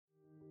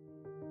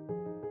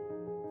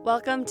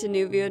Welcome to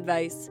New View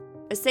Advice,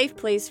 a safe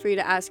place for you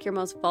to ask your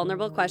most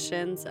vulnerable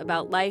questions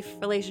about life,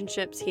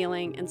 relationships,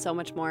 healing, and so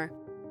much more.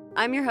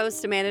 I'm your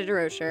host, Amanda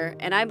DeRocher,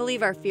 and I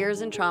believe our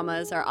fears and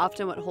traumas are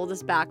often what hold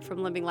us back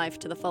from living life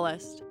to the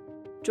fullest.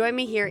 Join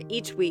me here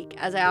each week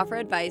as I offer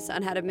advice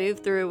on how to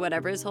move through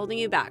whatever is holding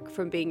you back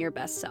from being your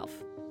best self.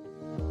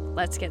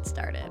 Let's get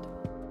started.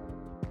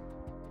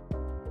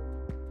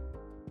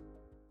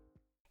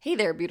 Hey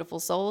there,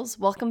 beautiful souls.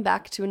 Welcome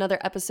back to another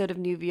episode of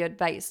New View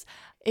Advice.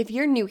 If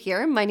you're new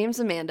here, my name's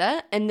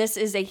Amanda, and this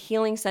is a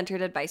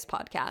healing-centered advice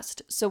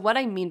podcast. So what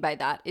I mean by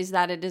that is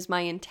that it is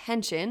my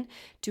intention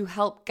to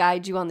help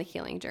guide you on the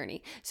healing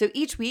journey. So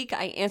each week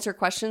I answer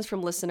questions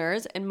from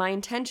listeners, and my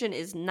intention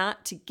is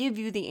not to give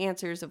you the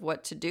answers of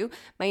what to do.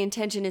 My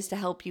intention is to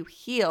help you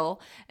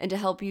heal and to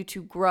help you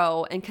to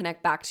grow and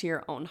connect back to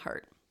your own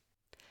heart.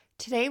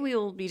 Today we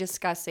will be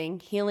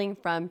discussing healing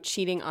from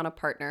cheating on a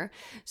partner.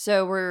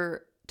 So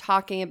we're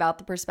talking about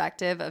the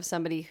perspective of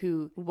somebody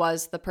who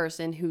was the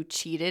person who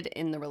cheated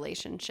in the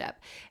relationship.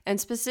 And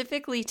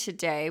specifically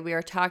today, we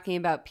are talking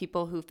about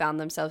people who found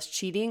themselves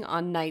cheating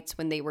on nights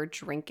when they were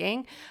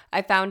drinking.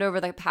 I found over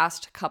the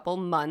past couple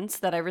months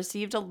that I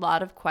received a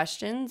lot of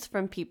questions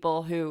from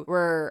people who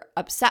were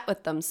upset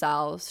with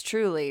themselves,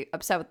 truly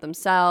upset with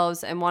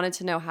themselves, and wanted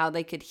to know how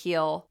they could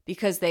heal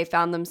because they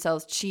found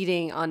themselves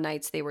cheating on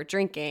nights they were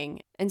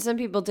drinking. And some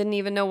people didn't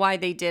even know why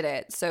they did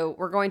it. So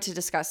we're going to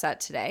discuss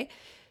that today.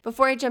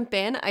 Before I jump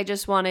in, I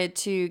just wanted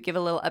to give a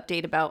little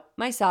update about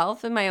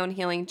myself and my own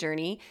healing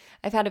journey.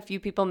 I've had a few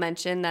people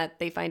mention that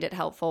they find it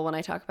helpful when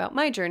I talk about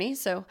my journey,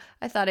 so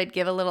I thought I'd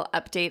give a little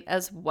update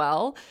as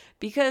well,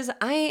 because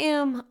I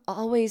am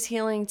always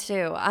healing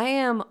too. I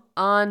am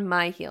on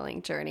my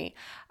healing journey.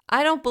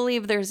 I don't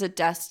believe there's a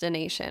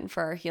destination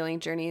for our healing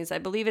journeys. I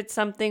believe it's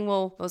something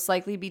we'll most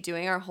likely be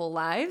doing our whole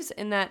lives,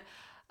 and that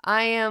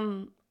I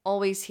am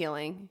always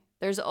healing.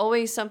 There's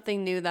always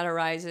something new that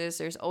arises.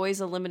 There's always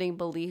a limiting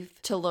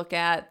belief to look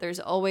at. There's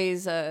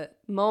always a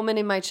moment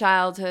in my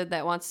childhood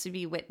that wants to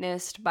be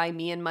witnessed by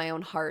me in my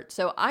own heart.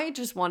 So I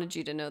just wanted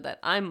you to know that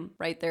I'm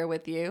right there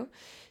with you.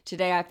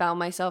 Today I found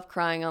myself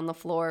crying on the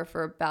floor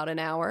for about an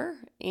hour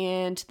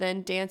and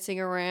then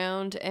dancing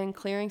around and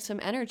clearing some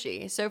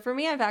energy. So for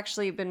me, I've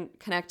actually been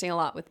connecting a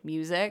lot with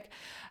music.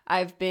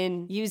 I've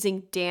been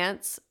using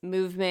dance,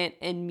 movement,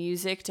 and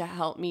music to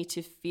help me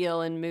to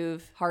feel and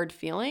move hard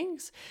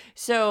feelings.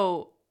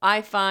 So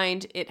I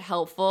find it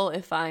helpful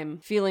if I'm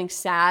feeling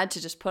sad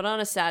to just put on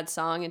a sad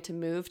song and to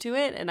move to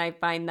it. And I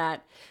find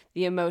that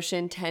the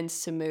emotion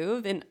tends to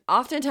move. And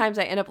oftentimes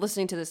I end up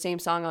listening to the same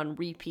song on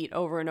repeat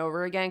over and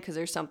over again because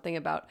there's something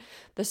about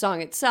the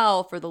song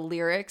itself or the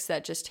lyrics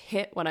that just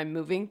hit what I'm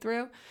moving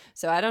through.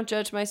 So I don't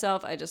judge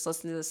myself. I just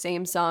listen to the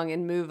same song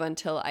and move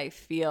until I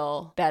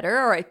feel better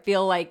or I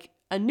feel like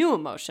a new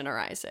emotion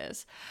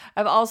arises.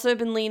 I've also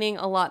been leaning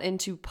a lot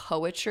into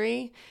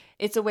poetry.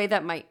 It's a way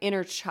that my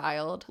inner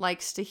child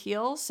likes to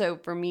heal. So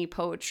for me,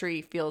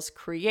 poetry feels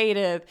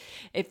creative.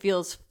 It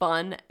feels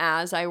fun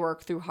as I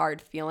work through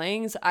hard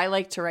feelings. I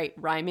like to write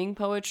rhyming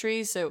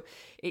poetry. So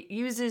it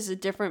uses a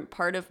different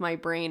part of my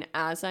brain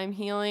as I'm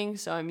healing.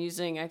 So I'm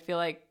using, I feel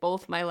like,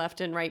 both my left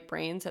and right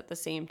brains at the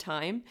same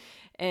time.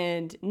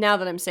 And now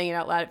that I'm saying it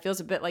out loud, it feels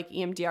a bit like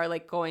EMDR,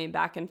 like going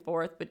back and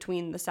forth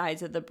between the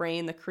sides of the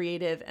brain, the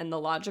creative and the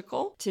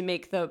logical, to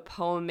make the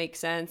poem make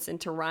sense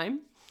and to rhyme.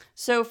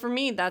 So for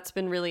me, that's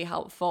been really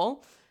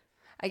helpful.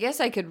 I guess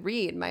I could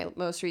read my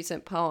most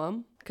recent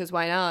poem, because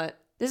why not?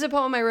 This is a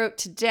poem I wrote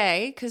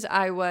today because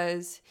I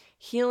was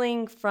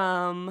healing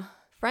from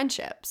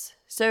friendships.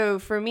 So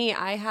for me,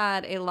 I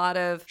had a lot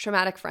of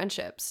traumatic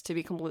friendships, to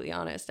be completely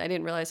honest. I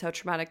didn't realize how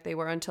traumatic they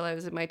were until I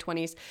was in my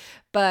 20s,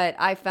 but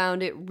I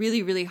found it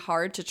really, really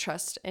hard to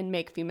trust and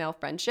make female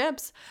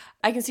friendships.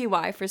 I can see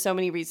why for so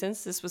many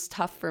reasons. This was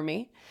tough for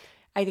me.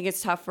 I think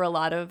it's tough for a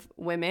lot of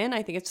women.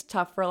 I think it's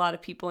tough for a lot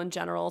of people in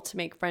general to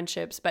make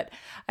friendships, but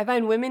I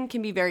find women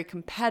can be very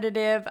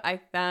competitive. I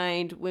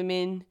find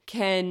women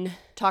can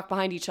talk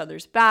behind each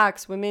other's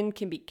backs. Women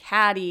can be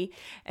catty,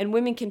 and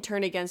women can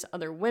turn against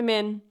other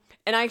women.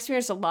 And I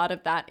experienced a lot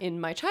of that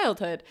in my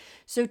childhood.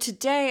 So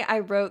today I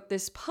wrote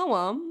this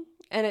poem,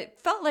 and it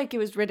felt like it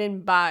was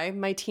written by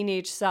my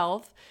teenage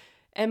self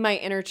and my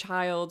inner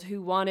child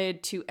who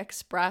wanted to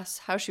express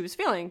how she was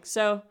feeling.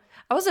 So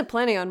I wasn't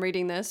planning on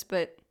reading this,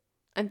 but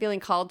I'm feeling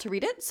called to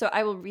read it, so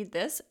I will read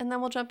this, and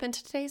then we'll jump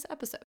into today's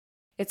episode.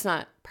 It's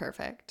not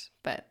perfect,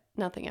 but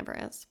nothing ever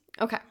is.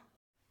 Okay,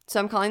 so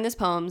I'm calling this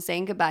poem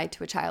Saying Goodbye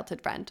to a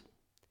Childhood Friend.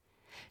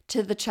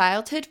 To the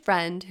childhood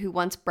friend who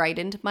once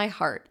brightened my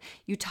heart,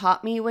 you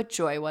taught me what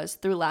joy was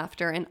through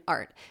laughter and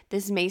art.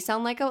 This may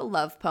sound like a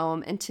love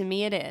poem, and to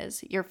me it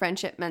is. Your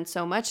friendship meant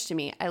so much to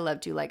me, I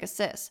loved you like a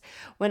sis.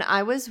 When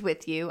I was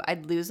with you,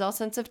 I'd lose all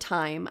sense of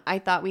time. I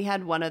thought we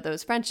had one of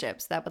those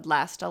friendships that would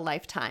last a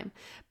lifetime.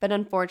 But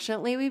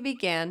unfortunately, we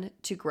began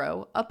to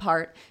grow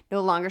apart,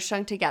 no longer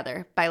strung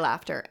together by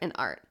laughter and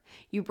art.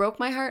 You broke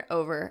my heart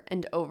over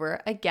and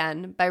over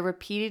again by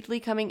repeatedly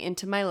coming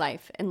into my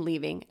life and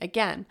leaving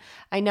again.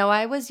 I know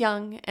I was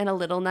young and a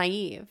little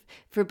naive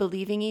for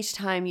believing each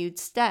time you'd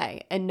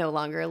stay and no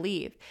longer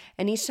leave.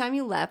 And each time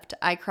you left,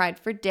 I cried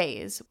for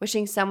days,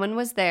 wishing someone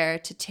was there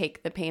to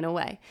take the pain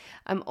away.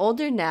 I'm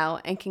older now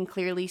and can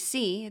clearly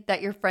see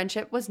that your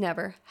friendship was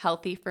never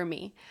healthy for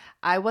me.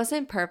 I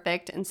wasn't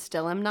perfect and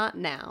still am not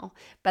now,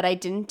 but I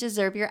didn't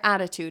deserve your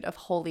attitude of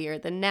holier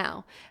than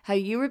now. How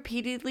you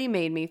repeatedly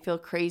made me feel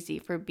crazy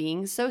for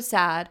being so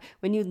sad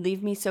when you'd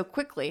leave me so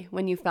quickly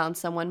when you found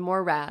someone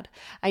more rad.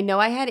 I know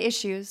I had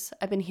issues,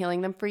 I've been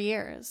healing them for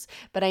years,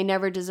 but I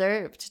never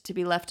deserved to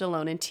be left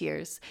alone in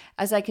tears.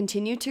 As I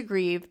continue to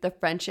grieve the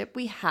friendship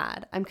we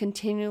had, I'm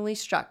continually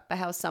struck by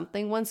how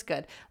something once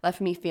good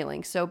left me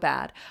feeling so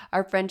bad.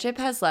 Our friendship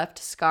has left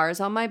scars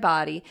on my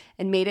body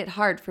and made it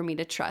hard for me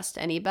to trust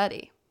anybody.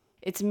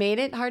 It's made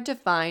it hard to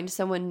find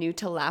someone new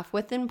to laugh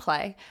with and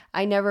play.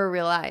 I never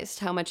realized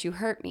how much you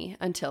hurt me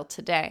until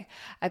today.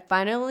 I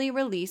finally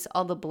release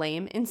all the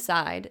blame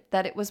inside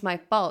that it was my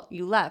fault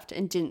you left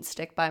and didn't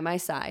stick by my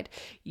side.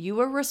 You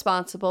were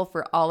responsible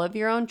for all of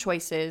your own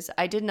choices.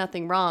 I did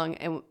nothing wrong,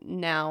 and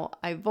now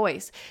I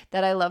voice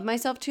that I love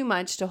myself too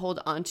much to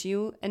hold on to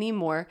you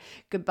anymore.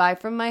 Goodbye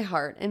from my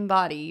heart and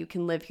body. You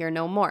can live here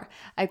no more.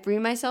 I free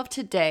myself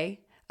today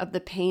of the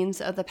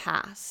pains of the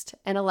past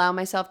and allow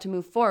myself to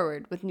move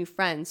forward with new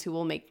friends who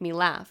will make me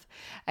laugh.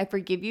 I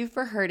forgive you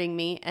for hurting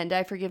me, and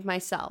I forgive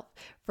myself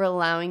for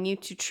allowing you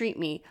to treat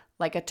me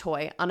like a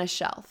toy on a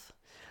shelf.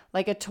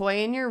 Like a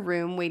toy in your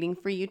room waiting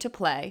for you to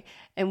play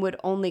and would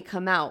only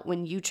come out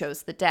when you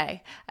chose the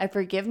day. I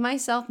forgive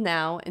myself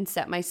now and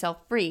set myself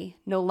free,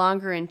 no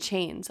longer in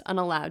chains,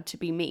 unallowed to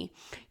be me.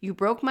 You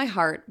broke my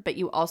heart, but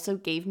you also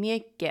gave me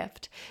a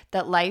gift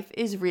that life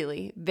is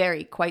really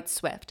very quite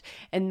swift,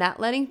 and that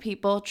letting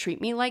people treat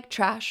me like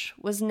trash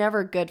was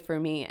never good for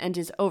me and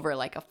is over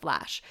like a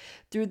flash.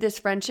 Through this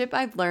friendship,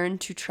 I've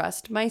learned to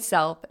trust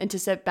myself and to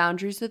set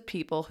boundaries with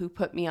people who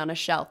put me on a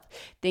shelf.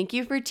 Thank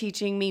you for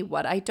teaching me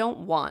what I don't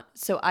want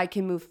so I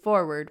can move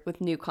forward with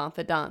new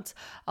confidants.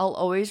 I'll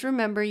always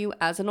remember you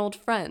as an old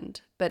friend,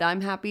 but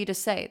I'm happy to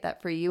say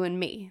that for you and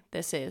me,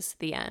 this is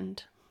the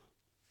end.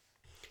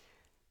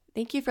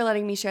 Thank you for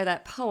letting me share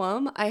that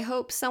poem. I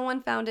hope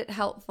someone found it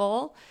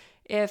helpful.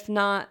 If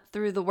not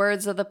through the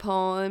words of the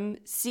poem,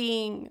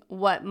 seeing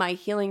what my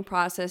healing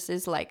process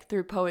is like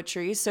through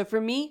poetry. So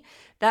for me,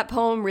 that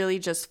poem really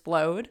just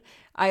flowed.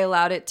 I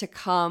allowed it to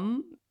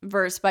come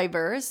verse by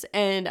verse,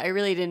 and I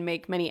really didn't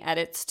make many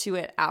edits to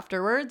it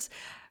afterwards.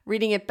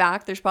 Reading it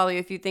back, there's probably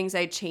a few things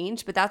I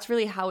changed, but that's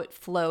really how it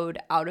flowed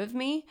out of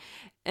me.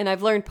 And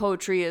I've learned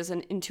poetry is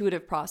an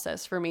intuitive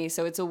process for me,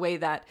 so it's a way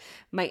that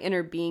my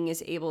inner being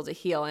is able to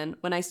heal. And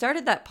when I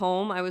started that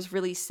poem, I was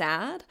really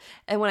sad.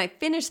 And when I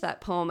finished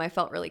that poem, I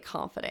felt really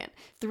confident.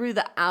 Through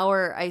the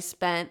hour I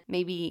spent,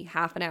 maybe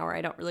half an hour,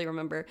 I don't really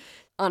remember.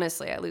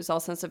 Honestly, I lose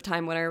all sense of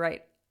time when I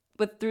write.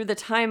 But through the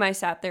time I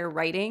sat there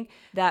writing,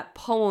 that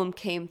poem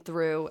came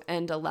through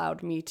and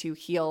allowed me to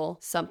heal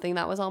something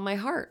that was on my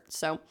heart.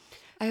 So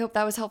I hope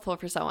that was helpful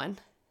for someone.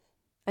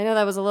 I know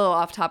that was a little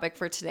off topic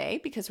for today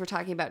because we're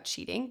talking about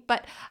cheating,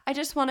 but I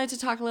just wanted to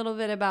talk a little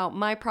bit about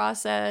my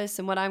process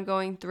and what I'm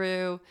going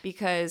through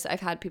because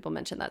I've had people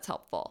mention that's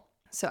helpful.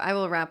 So I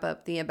will wrap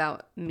up the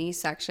About Me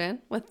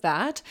section with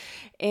that,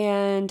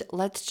 and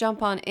let's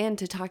jump on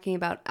into talking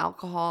about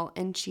alcohol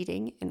and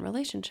cheating in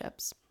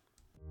relationships.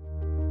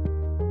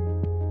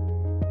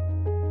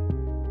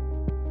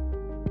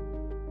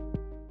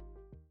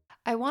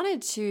 I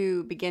wanted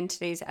to begin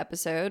today's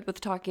episode with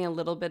talking a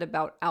little bit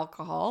about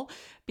alcohol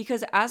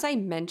because, as I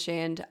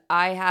mentioned,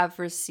 I have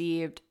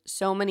received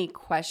so many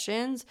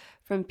questions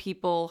from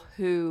people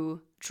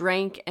who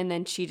drank and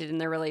then cheated in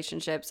their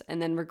relationships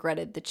and then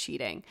regretted the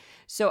cheating.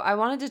 So I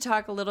wanted to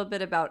talk a little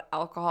bit about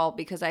alcohol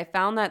because I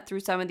found that through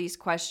some of these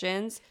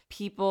questions,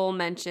 people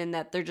mention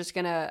that they're just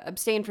going to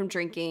abstain from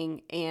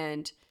drinking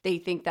and they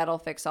think that'll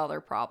fix all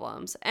their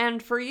problems.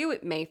 And for you,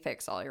 it may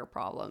fix all your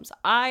problems.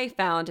 I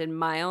found in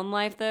my own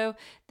life, though,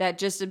 that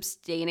just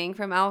abstaining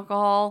from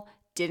alcohol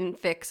didn't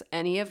fix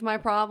any of my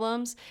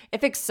problems.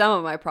 It fixed some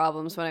of my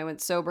problems when I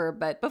went sober,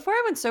 but before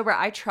I went sober,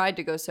 I tried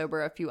to go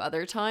sober a few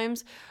other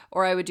times,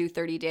 or I would do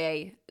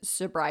 30-day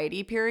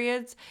sobriety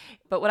periods.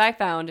 But what I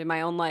found in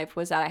my own life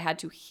was that I had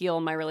to heal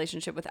my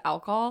relationship with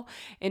alcohol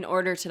in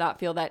order to not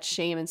feel that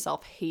shame and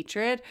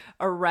self-hatred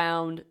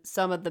around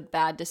some of the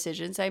bad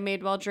decisions I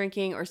made while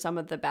drinking or some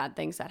of the bad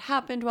things that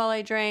happened while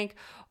I drank,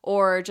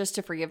 or just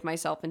to forgive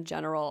myself in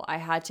general. I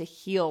had to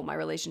heal my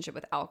relationship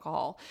with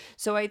alcohol.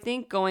 So I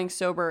think going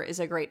sober is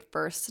a great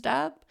first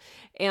step.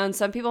 And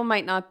some people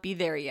might not be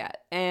there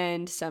yet.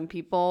 And some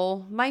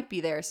people might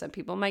be there. Some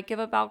people might give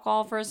up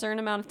alcohol for a certain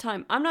amount of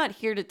time. I'm not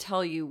here to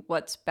tell you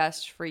what's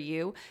best for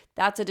you.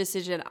 That's a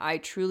decision I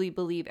truly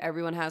believe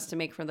everyone has to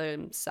make for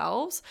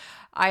themselves.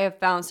 I have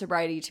found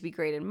sobriety to be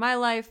great in my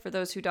life. For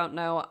those who don't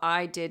know,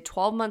 I did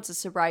 12 months of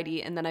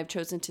sobriety and then I've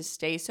chosen to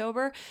stay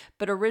sober.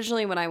 But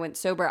originally when I went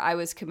sober, I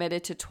was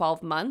committed to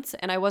 12 months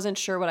and I wasn't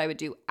sure what I would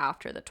do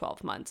after the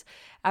 12 months.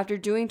 After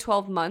doing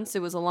 12 months,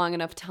 it was a long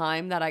enough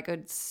time that I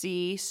could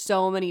see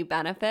so many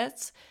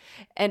benefits,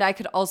 and I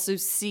could also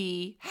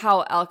see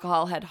how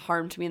alcohol had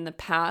harmed me in the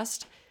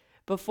past.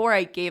 Before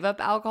I gave up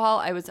alcohol,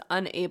 I was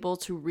unable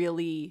to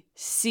really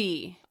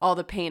see all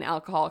the pain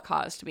alcohol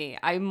caused me.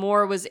 I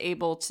more was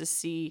able to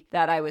see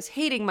that I was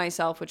hating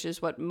myself, which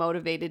is what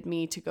motivated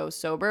me to go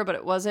sober. But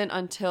it wasn't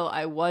until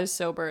I was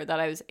sober that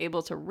I was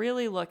able to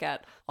really look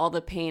at all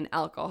the pain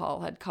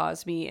alcohol had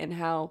caused me and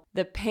how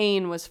the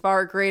pain was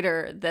far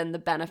greater than the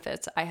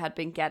benefits I had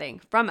been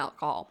getting from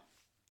alcohol.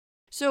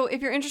 So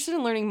if you're interested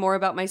in learning more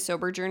about my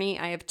sober journey,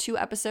 I have 2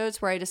 episodes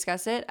where I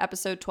discuss it,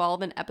 episode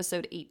 12 and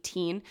episode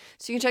 18.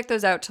 So you can check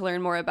those out to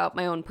learn more about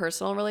my own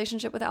personal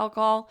relationship with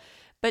alcohol.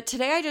 But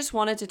today I just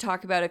wanted to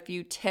talk about a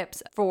few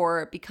tips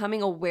for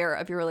becoming aware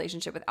of your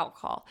relationship with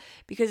alcohol.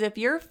 Because if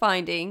you're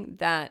finding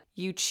that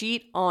you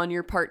cheat on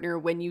your partner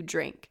when you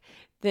drink,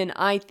 then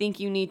I think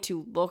you need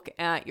to look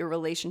at your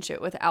relationship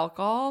with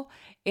alcohol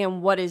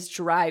and what is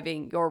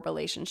driving your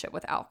relationship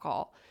with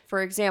alcohol.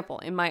 For example,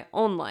 in my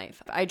own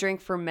life, I drank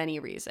for many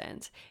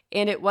reasons.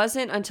 And it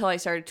wasn't until I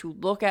started to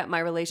look at my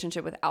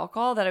relationship with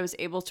alcohol that I was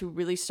able to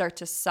really start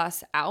to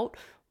suss out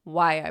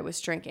why I was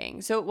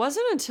drinking. So it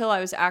wasn't until I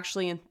was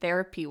actually in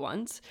therapy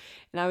once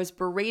and I was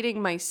berating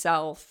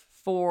myself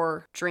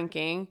for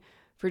drinking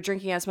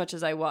as much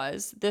as I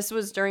was. This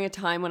was during a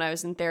time when I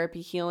was in therapy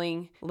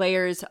healing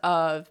layers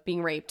of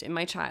being raped in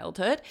my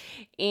childhood,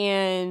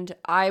 and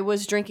I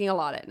was drinking a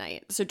lot at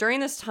night. So during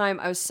this time,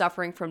 I was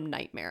suffering from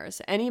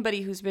nightmares.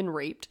 Anybody who's been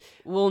raped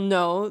will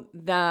know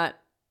that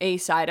a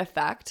side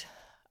effect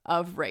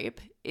of rape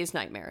is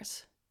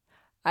nightmares.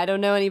 I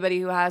don't know anybody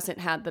who hasn't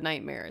had the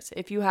nightmares.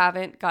 If you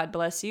haven't, God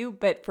bless you.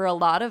 But for a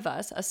lot of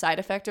us, a side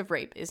effect of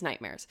rape is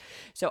nightmares.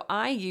 So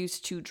I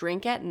used to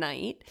drink at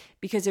night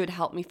because it would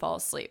help me fall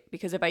asleep.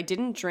 Because if I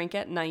didn't drink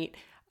at night,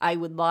 I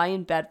would lie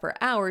in bed for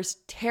hours,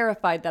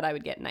 terrified that I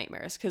would get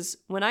nightmares. Because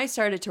when I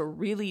started to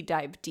really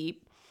dive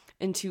deep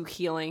into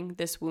healing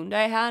this wound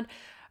I had,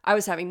 I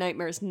was having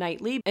nightmares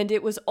nightly, and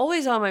it was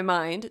always on my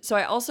mind. So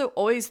I also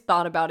always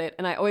thought about it,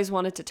 and I always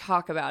wanted to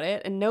talk about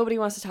it, and nobody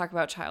wants to talk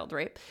about child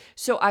rape.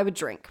 So I would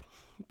drink,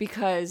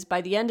 because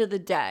by the end of the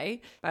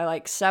day, by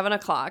like 7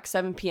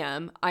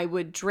 p.m., I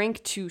would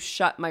drink to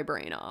shut my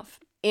brain off.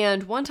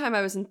 And one time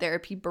I was in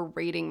therapy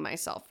berating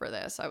myself for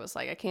this. I was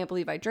like, I can't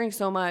believe I drink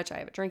so much. I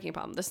have a drinking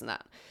problem, this and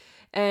that.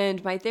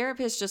 And my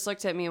therapist just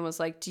looked at me and was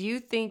like, do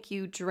you think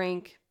you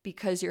drink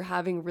because you're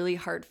having really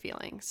hard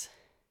feelings?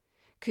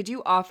 Could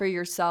you offer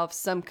yourself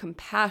some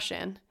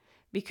compassion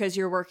because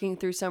you're working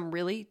through some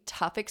really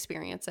tough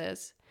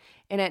experiences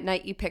and at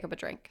night you pick up a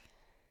drink?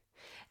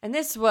 And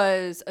this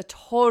was a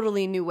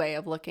totally new way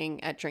of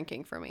looking at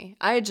drinking for me.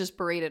 I had just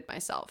berated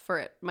myself for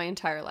it my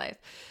entire life.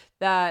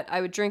 That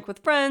I would drink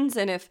with friends,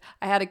 and if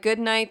I had a good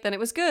night, then it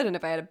was good. And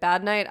if I had a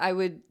bad night, I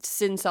would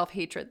sit in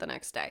self-hatred the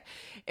next day.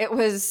 It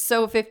was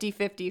so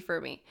 50-50 for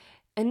me.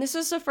 And this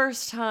was the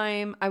first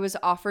time I was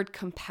offered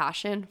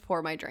compassion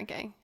for my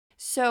drinking.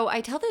 So I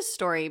tell this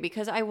story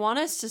because I want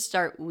us to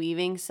start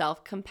weaving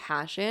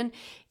self-compassion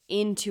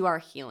into our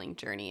healing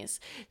journeys.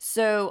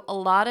 So a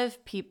lot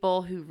of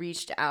people who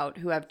reached out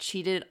who have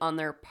cheated on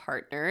their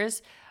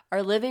partners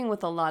are living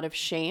with a lot of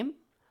shame,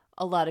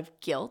 a lot of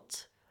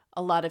guilt,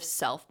 a lot of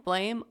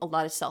self-blame, a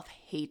lot of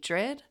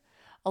self-hatred,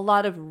 a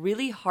lot of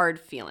really hard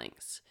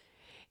feelings.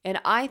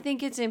 And I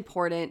think it's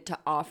important to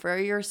offer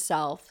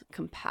yourself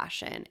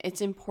compassion.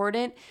 It's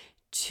important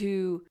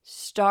to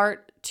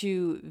start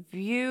to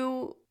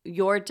view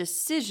your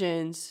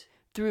decisions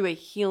through a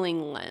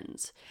healing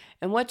lens.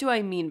 And what do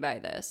I mean by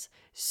this?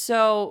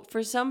 So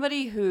for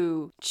somebody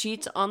who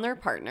cheats on their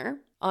partner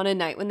on a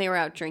night when they were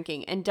out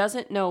drinking and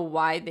doesn't know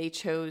why they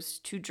chose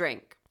to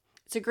drink,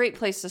 it's a great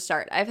place to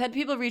start. I've had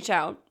people reach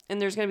out,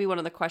 and there's going to be one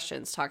of the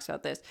questions talks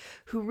about this,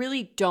 who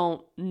really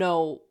don't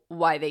know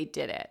why they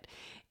did it.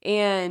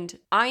 And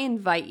I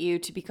invite you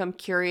to become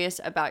curious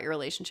about your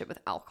relationship with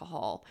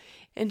alcohol.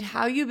 And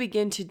how you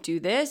begin to do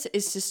this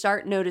is to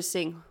start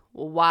noticing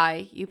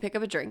why you pick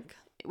up a drink.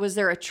 Was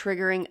there a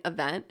triggering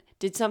event?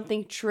 Did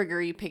something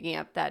trigger you picking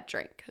up that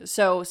drink?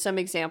 So some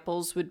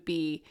examples would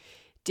be,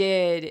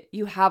 did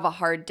you have a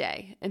hard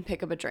day and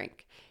pick up a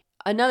drink?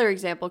 Another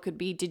example could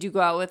be, did you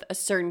go out with a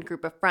certain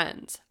group of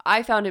friends?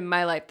 I found in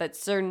my life that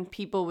certain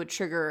people would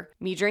trigger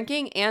me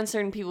drinking and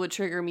certain people would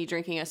trigger me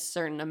drinking a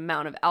certain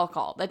amount of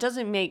alcohol. That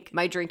doesn't make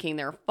my drinking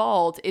their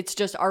fault. It's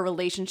just our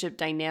relationship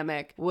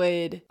dynamic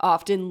would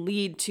often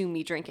lead to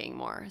me drinking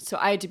more. So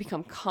I had to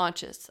become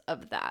conscious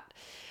of that.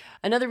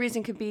 Another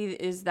reason could be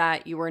is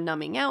that you were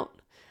numbing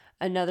out.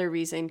 Another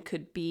reason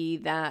could be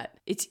that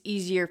it's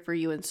easier for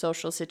you in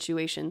social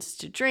situations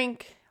to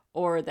drink,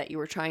 or that you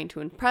were trying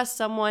to impress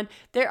someone.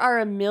 There are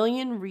a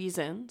million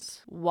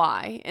reasons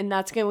why, and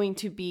that's going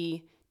to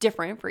be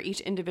different for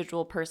each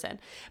individual person.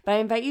 But I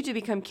invite you to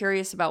become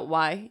curious about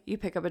why you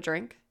pick up a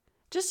drink,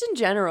 just in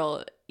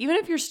general, even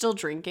if you're still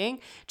drinking,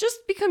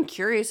 just become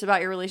curious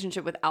about your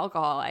relationship with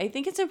alcohol. I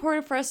think it's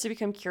important for us to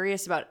become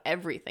curious about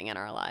everything in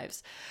our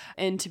lives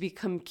and to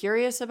become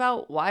curious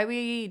about why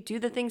we do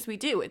the things we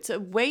do. It's a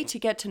way to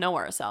get to know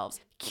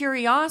ourselves.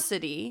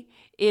 Curiosity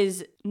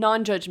is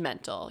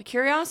non-judgmental.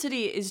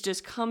 Curiosity is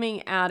just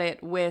coming at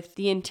it with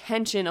the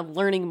intention of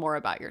learning more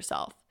about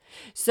yourself.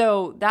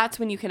 So that's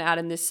when you can add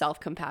in this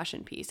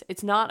self-compassion piece.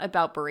 It's not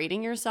about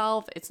berating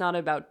yourself. It's not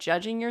about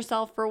judging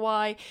yourself for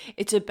why.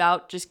 It's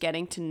about just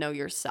getting to know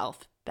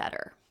yourself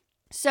better.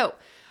 So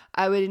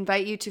I would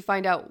invite you to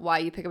find out why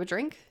you pick up a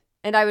drink.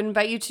 And I would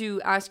invite you to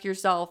ask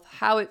yourself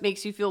how it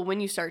makes you feel when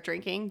you start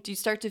drinking. Do you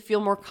start to feel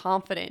more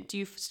confident? Do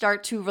you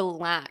start to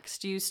relax?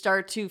 Do you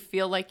start to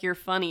feel like you're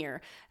funnier?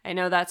 I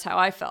know that's how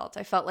I felt.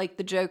 I felt like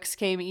the jokes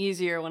came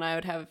easier when I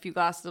would have a few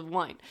glasses of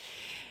wine.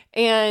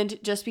 And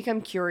just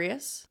become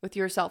curious with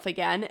yourself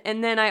again.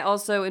 And then I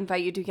also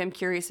invite you to become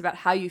curious about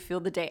how you feel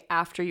the day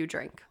after you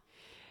drink.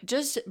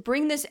 Just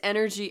bring this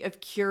energy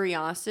of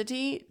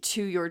curiosity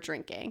to your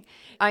drinking.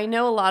 I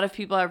know a lot of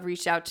people have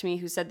reached out to me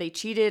who said they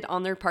cheated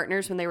on their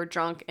partners when they were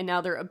drunk and now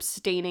they're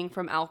abstaining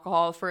from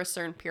alcohol for a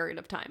certain period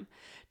of time.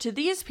 To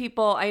these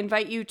people, I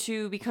invite you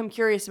to become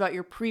curious about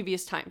your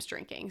previous times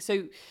drinking.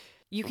 So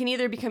you can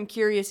either become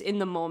curious in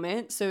the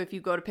moment. So if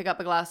you go to pick up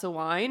a glass of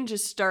wine,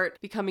 just start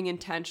becoming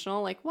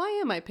intentional. Like, why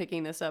am I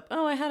picking this up?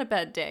 Oh, I had a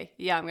bad day.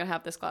 Yeah, I'm going to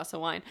have this glass of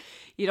wine.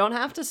 You don't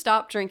have to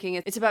stop drinking.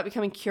 It's about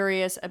becoming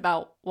curious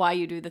about why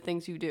you do the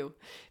things you do.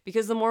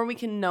 Because the more we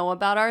can know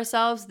about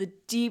ourselves, the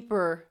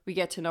deeper we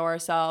get to know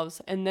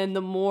ourselves. And then the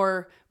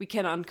more we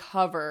can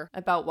uncover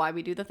about why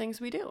we do the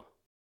things we do.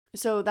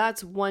 So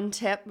that's one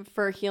tip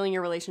for healing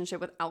your relationship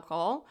with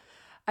alcohol.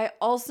 I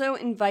also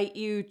invite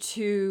you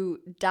to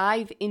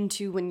dive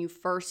into when you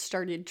first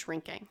started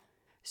drinking.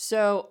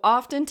 So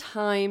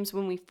oftentimes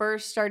when we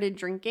first started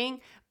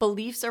drinking,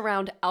 beliefs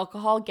around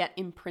alcohol get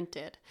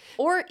imprinted,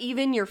 or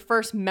even your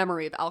first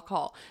memory of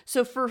alcohol.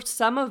 So for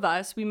some of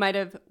us, we might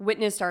have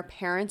witnessed our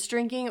parents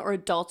drinking or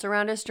adults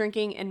around us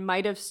drinking and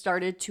might have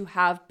started to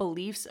have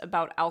beliefs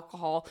about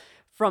alcohol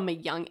from a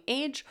young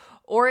age,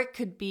 or it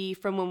could be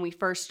from when we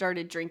first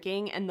started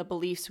drinking and the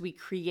beliefs we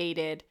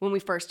created when we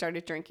first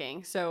started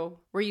drinking. So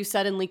were you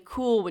suddenly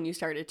cool when you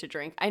started to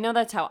drink? I know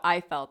that's how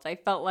I felt. I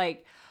felt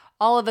like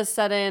all of a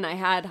sudden I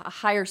had a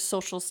higher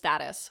social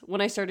status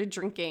when I started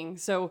drinking.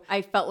 So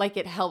I felt like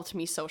it helped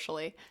me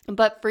socially.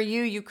 But for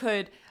you, you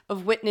could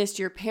have witnessed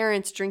your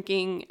parents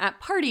drinking at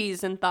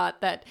parties and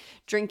thought that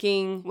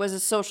drinking was a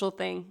social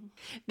thing.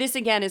 This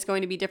again is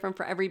going to be different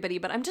for everybody,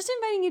 but I'm just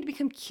inviting you to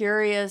become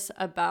curious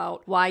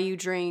about why you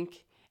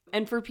drink.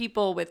 And for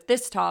people with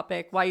this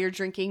topic, why your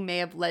drinking may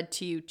have led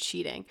to you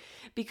cheating,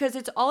 because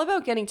it's all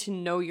about getting to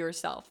know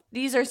yourself.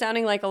 These are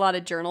sounding like a lot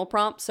of journal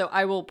prompts, so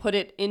I will put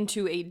it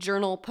into a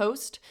journal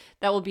post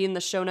that will be in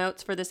the show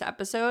notes for this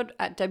episode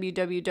at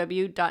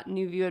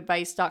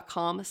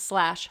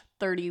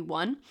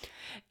www.newviewadvice.com/31.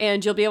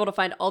 And you'll be able to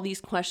find all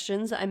these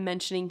questions I'm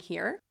mentioning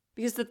here.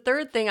 Because the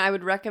third thing I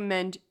would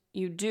recommend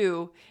you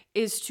do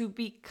is to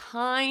be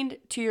kind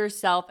to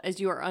yourself as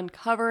you are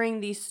uncovering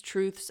these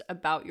truths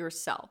about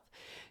yourself.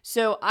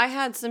 So I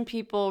had some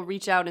people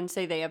reach out and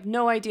say they have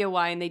no idea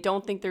why, and they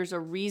don't think there's a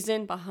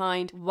reason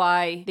behind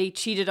why they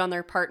cheated on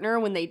their partner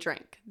when they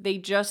drank. They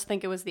just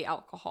think it was the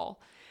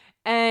alcohol.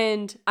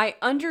 And I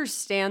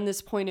understand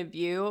this point of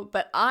view,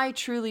 but I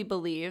truly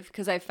believe,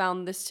 because I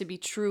found this to be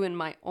true in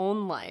my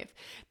own life,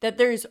 that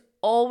there's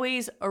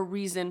always a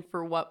reason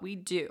for what we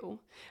do.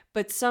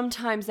 But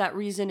sometimes that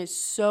reason is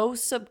so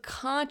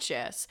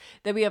subconscious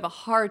that we have a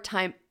hard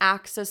time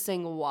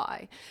accessing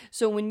why.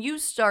 So when you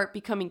start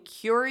becoming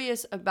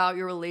curious about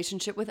your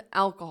relationship with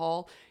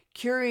alcohol,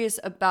 curious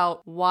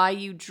about why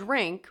you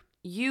drink,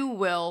 you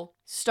will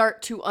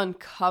start to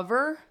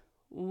uncover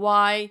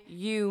why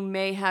you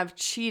may have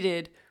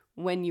cheated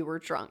when you were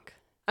drunk.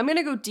 I'm going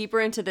to go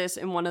deeper into this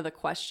in one of the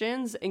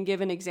questions and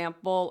give an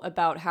example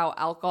about how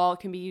alcohol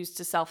can be used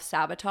to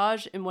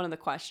self-sabotage in one of the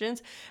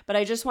questions. But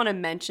I just want to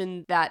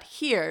mention that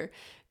here,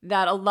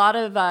 that a lot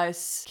of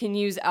us can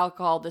use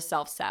alcohol to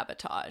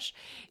self-sabotage.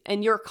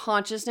 And your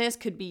consciousness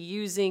could be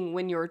using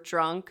when you're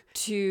drunk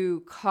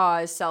to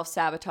cause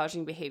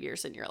self-sabotaging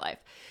behaviors in your life.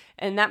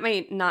 And that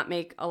might not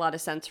make a lot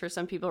of sense for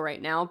some people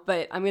right now,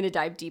 but I'm going to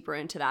dive deeper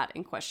into that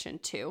in question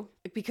 2,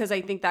 because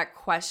I think that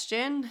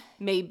question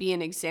may be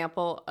an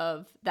example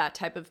of that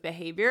type of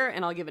behavior,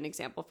 and I'll give an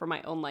example for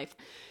my own life.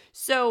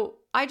 So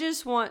I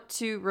just want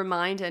to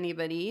remind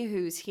anybody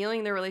who's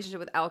healing their relationship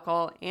with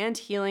alcohol and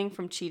healing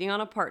from cheating on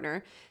a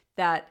partner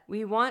that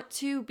we want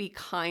to be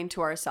kind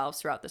to ourselves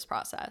throughout this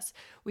process.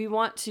 We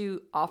want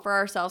to offer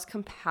ourselves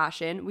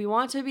compassion. We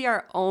want to be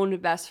our own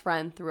best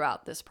friend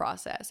throughout this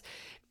process.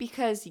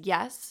 Because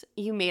yes,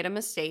 you made a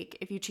mistake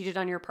if you cheated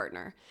on your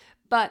partner.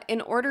 But in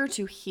order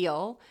to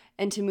heal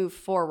and to move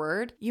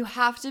forward, you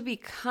have to be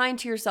kind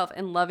to yourself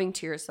and loving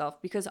to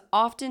yourself, because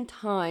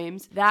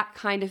oftentimes that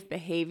kind of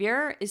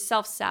behavior is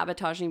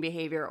self-sabotaging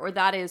behavior, or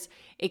that is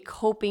a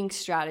coping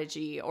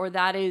strategy, or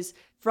that is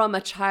from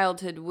a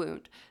childhood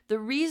wound. The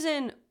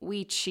reason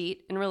we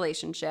cheat in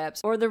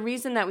relationships, or the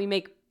reason that we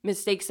make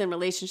mistakes in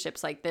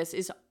relationships like this,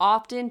 is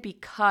often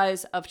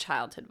because of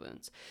childhood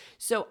wounds.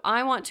 So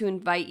I want to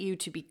invite you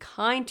to be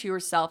kind to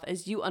yourself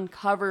as you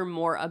uncover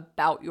more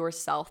about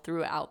yourself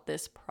throughout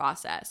this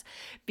process,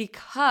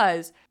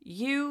 because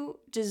you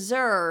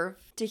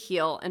deserve to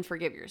heal and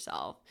forgive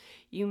yourself.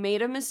 You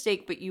made a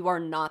mistake, but you are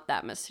not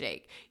that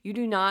mistake. You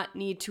do not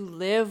need to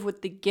live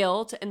with the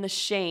guilt and the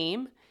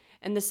shame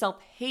and the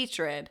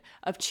self-hatred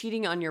of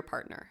cheating on your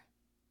partner.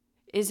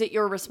 Is it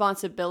your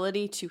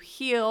responsibility to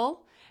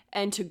heal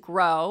and to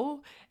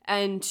grow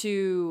and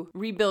to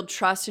rebuild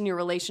trust in your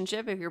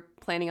relationship if you're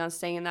planning on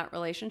staying in that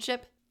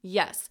relationship?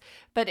 Yes,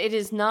 but it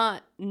is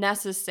not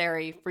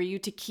necessary for you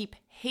to keep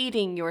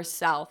hating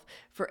yourself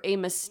for a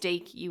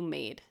mistake you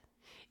made.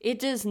 It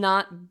does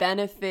not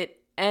benefit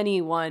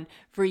anyone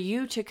for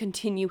you to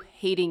continue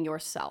hating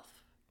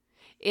yourself.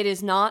 It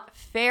is not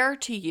fair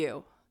to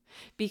you,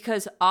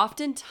 because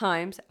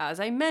oftentimes, as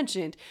I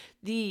mentioned,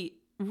 the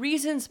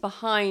reasons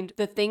behind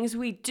the things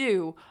we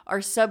do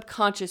are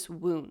subconscious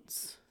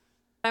wounds.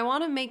 I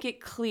want to make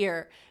it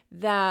clear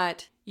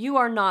that you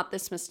are not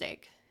this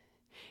mistake.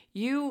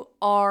 You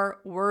are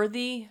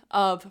worthy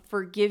of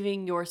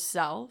forgiving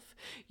yourself.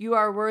 You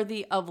are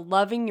worthy of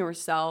loving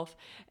yourself,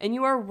 and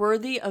you are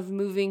worthy of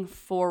moving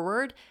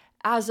forward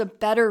as a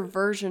better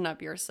version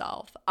of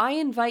yourself. I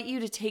invite you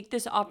to take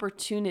this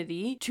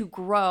opportunity to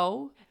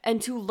grow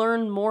and to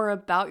learn more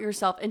about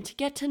yourself and to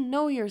get to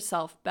know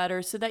yourself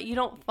better so that you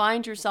don't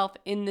find yourself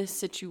in this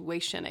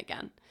situation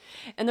again.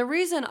 And the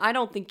reason I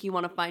don't think you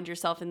want to find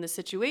yourself in this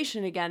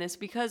situation again is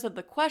because of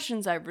the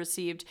questions I've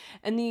received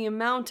and the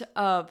amount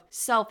of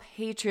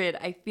self-hatred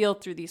I feel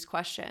through these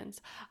questions.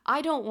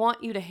 I don't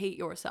want you to hate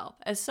yourself.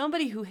 As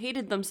somebody who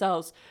hated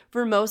themselves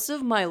for most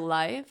of my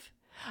life,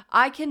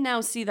 I can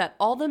now see that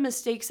all the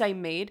mistakes I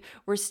made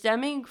were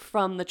stemming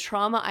from the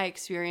trauma I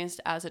experienced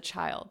as a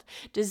child.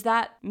 Does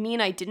that mean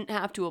I didn't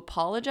have to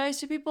apologize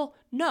to people?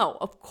 No,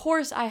 of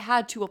course I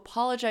had to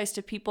apologize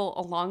to people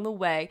along the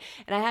way,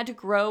 and I had to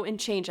grow and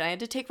change, and I had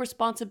to take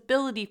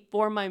responsibility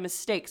for my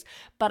mistakes.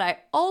 But I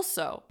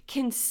also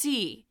can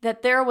see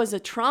that there was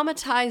a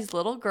traumatized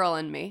little girl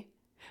in me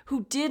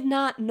who did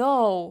not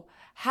know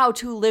how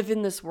to live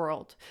in this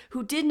world,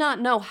 who did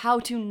not know how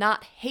to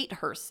not hate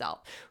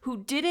herself,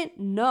 who didn't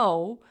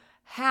know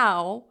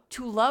how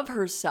to love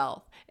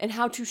herself and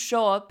how to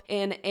show up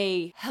in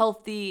a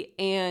healthy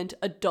and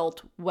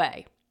adult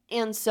way.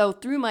 And so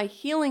through my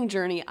healing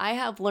journey, I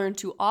have learned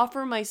to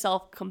offer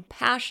myself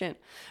compassion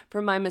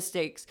for my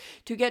mistakes,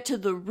 to get to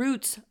the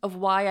roots of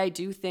why I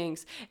do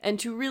things, and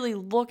to really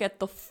look at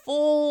the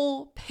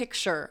full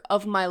picture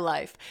of my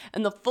life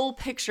and the full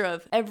picture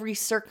of every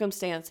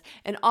circumstance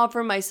and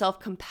offer myself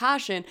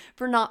compassion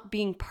for not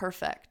being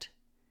perfect.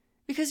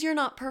 Because you're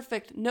not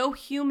perfect. No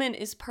human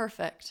is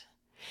perfect.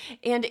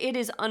 And it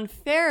is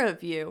unfair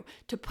of you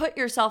to put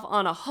yourself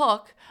on a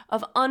hook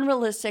of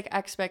unrealistic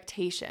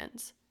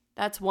expectations.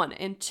 That's one.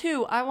 And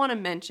two, I want to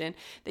mention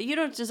that you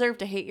don't deserve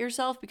to hate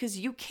yourself because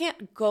you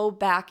can't go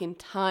back in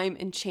time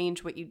and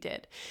change what you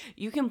did.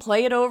 You can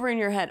play it over in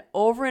your head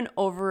over and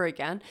over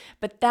again,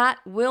 but that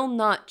will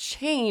not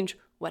change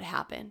what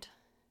happened.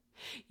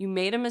 You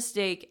made a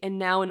mistake, and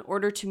now in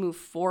order to move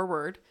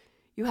forward,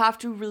 you have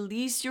to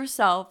release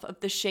yourself of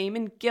the shame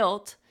and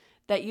guilt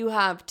that you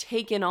have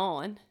taken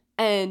on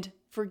and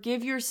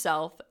forgive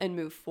yourself and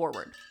move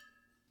forward.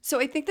 So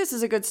I think this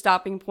is a good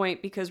stopping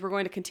point because we're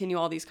going to continue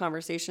all these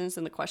conversations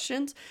and the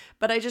questions,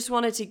 but I just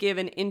wanted to give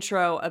an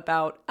intro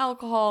about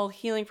alcohol,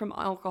 healing from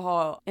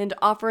alcohol, and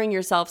offering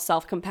yourself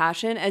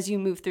self-compassion as you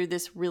move through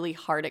this really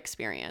hard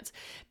experience,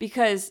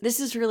 because this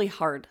is really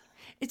hard.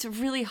 It's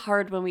really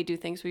hard when we do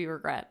things we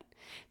regret.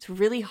 It's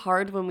really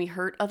hard when we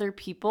hurt other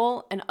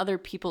people and other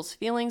people's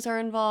feelings are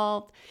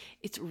involved.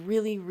 It's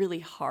really, really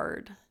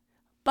hard.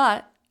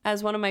 But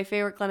as one of my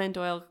favorite Glennon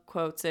Doyle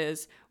quotes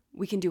is,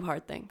 we can do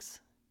hard things.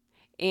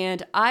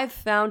 And I've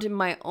found in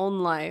my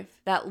own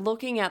life that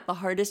looking at the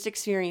hardest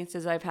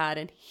experiences I've had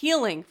and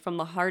healing from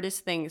the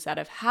hardest things that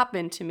have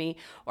happened to me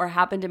or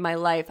happened in my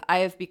life, I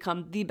have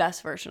become the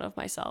best version of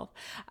myself.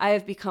 I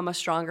have become a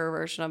stronger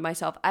version of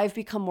myself. I've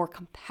become more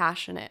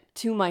compassionate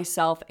to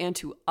myself and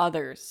to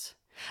others.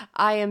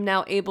 I am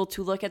now able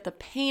to look at the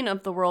pain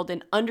of the world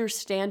and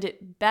understand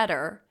it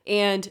better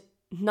and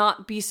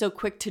not be so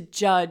quick to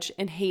judge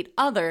and hate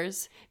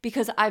others,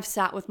 because I've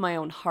sat with my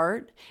own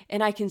heart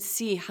and I can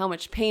see how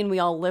much pain we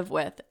all live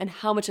with and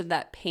how much of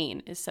that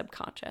pain is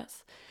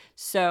subconscious.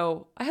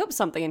 So I hope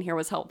something in here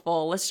was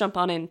helpful. Let's jump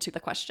on into the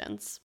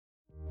questions.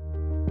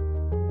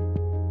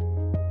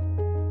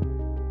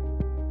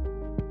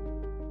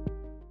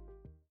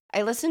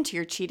 I listened to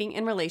your Cheating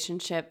in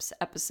Relationships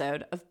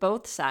episode of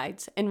Both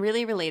Sides and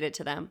really related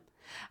to them.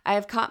 I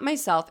have caught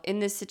myself in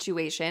this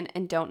situation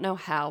and don't know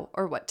how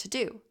or what to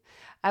do.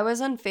 I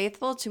was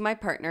unfaithful to my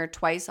partner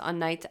twice on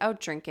nights out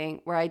drinking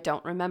where I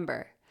don't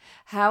remember.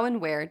 How and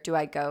where do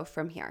I go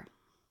from here?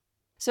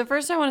 So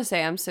first I want to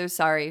say I'm so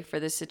sorry for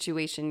this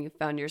situation you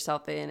found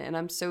yourself in, and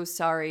I'm so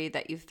sorry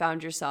that you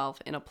found yourself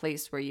in a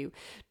place where you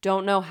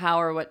don't know how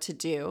or what to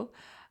do.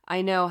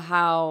 I know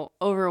how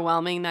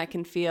overwhelming that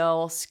can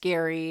feel,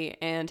 scary,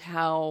 and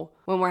how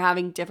when we're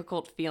having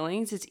difficult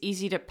feelings, it's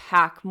easy to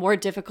pack more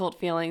difficult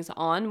feelings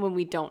on when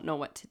we don't know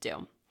what to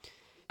do.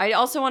 I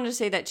also wanted to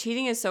say that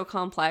cheating is so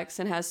complex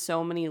and has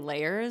so many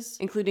layers,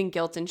 including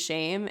guilt and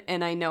shame,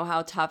 and I know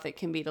how tough it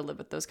can be to live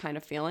with those kind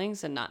of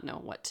feelings and not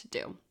know what to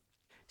do.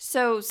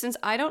 So, since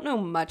I don't know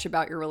much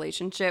about your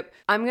relationship,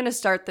 I'm going to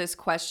start this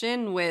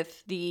question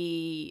with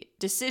the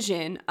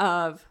decision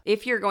of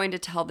if you're going to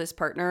tell this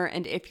partner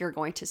and if you're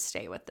going to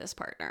stay with this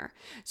partner.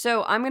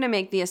 So, I'm going to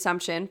make the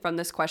assumption from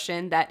this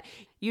question that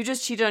you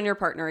just cheated on your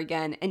partner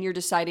again and you're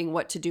deciding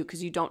what to do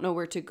because you don't know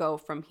where to go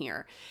from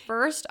here.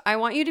 First, I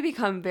want you to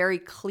become very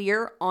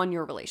clear on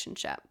your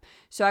relationship.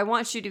 So I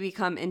want you to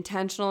become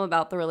intentional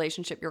about the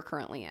relationship you're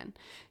currently in.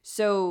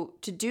 So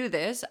to do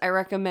this, I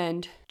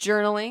recommend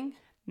journaling,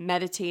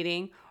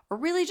 meditating, or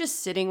really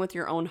just sitting with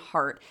your own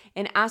heart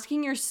and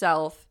asking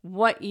yourself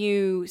what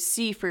you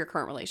see for your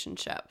current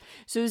relationship.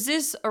 So is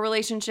this a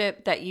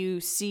relationship that you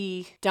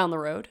see down the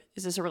road?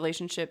 Is this a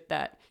relationship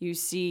that you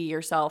see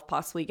yourself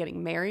possibly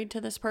getting married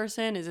to this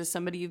person? Is this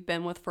somebody you've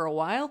been with for a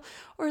while?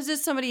 Or is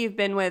this somebody you've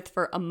been with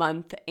for a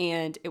month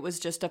and it was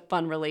just a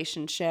fun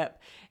relationship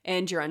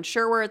and you're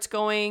unsure where it's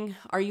going?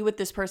 Are you with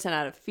this person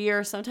out of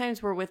fear?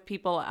 Sometimes we're with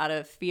people out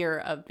of fear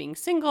of being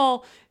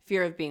single,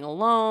 fear of being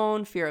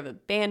alone, fear of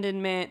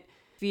abandonment,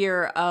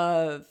 fear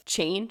of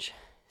change.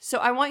 So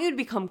I want you to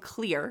become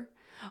clear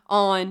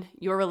on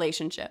your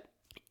relationship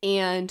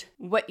and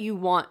what you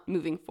want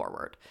moving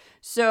forward.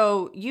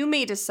 So you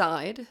may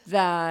decide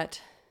that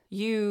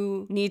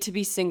you need to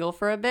be single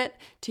for a bit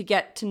to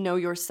get to know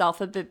yourself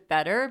a bit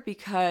better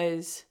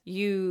because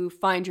you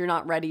find you're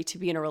not ready to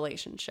be in a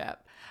relationship.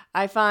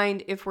 I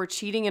find if we're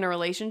cheating in a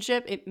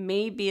relationship, it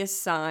may be a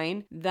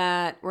sign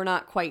that we're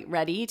not quite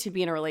ready to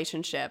be in a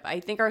relationship. I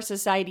think our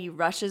society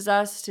rushes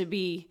us to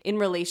be in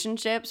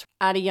relationships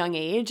at a young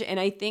age, and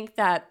I think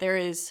that there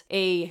is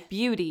a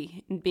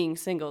beauty in being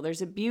single.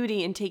 There's a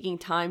beauty in taking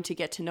time to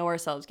get to know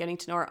ourselves, getting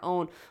to know our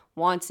own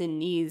wants and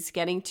needs,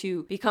 getting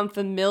to become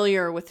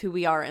familiar with who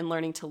we are and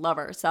learning to love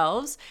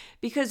ourselves,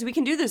 because we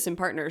can do this in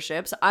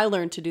partnerships. I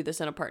learned to do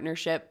this in a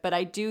partnership, but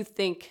I do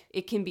think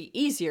it can be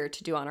easier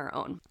to do on our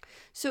own.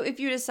 So if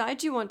you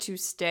decide you want to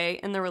stay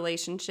in the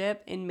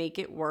relationship and make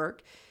it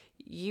work,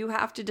 you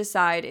have to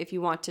decide if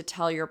you want to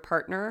tell your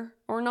partner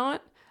or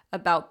not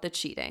about the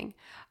cheating.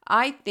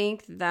 I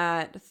think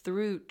that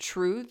through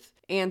truth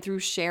and through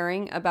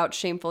sharing about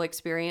shameful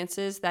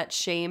experiences, that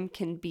shame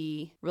can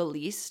be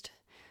released.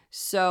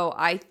 So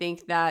I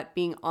think that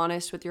being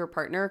honest with your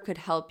partner could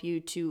help you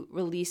to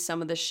release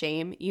some of the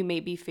shame you may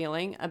be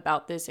feeling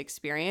about this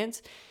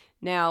experience.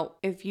 Now,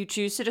 if you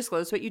choose to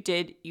disclose what you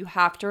did, you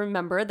have to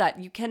remember that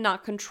you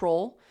cannot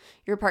control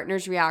your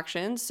partner's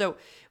reactions. So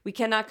we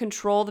cannot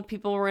control the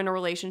people we're in a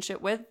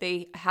relationship with.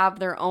 They have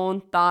their own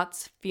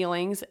thoughts,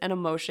 feelings, and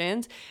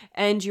emotions,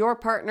 and your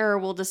partner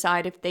will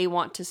decide if they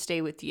want to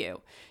stay with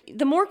you.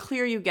 The more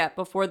clear you get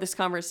before this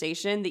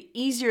conversation, the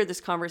easier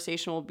this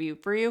conversation will be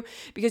for you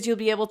because you'll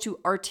be able to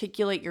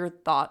articulate your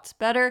thoughts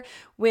better.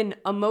 When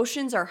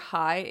emotions are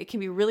high, it can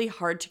be really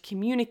hard to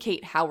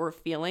communicate how we're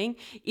feeling.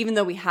 Even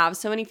though we have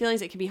so many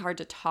feelings, it can be hard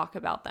to talk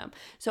about them.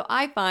 So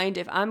I find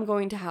if I'm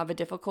going to have a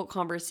difficult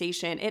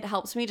conversation, it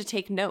helps me to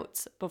take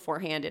notes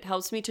beforehand. It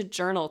helps me to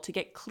journal, to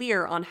get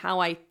clear on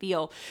how I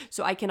feel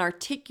so I can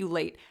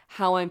articulate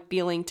how I'm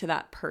feeling to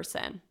that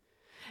person.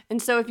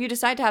 And so if you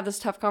decide to have this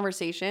tough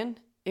conversation,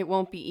 it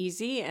won't be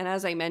easy. And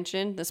as I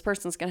mentioned, this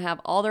person's going to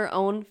have all their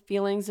own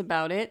feelings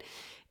about it.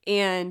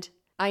 And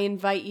I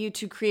invite you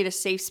to create a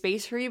safe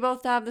space for you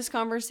both to have this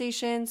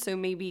conversation. So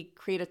maybe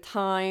create a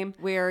time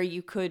where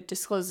you could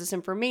disclose this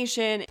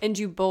information and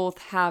you both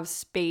have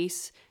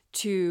space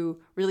to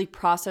really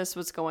process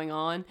what's going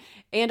on.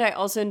 And I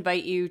also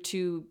invite you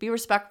to be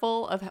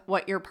respectful of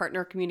what your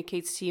partner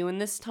communicates to you in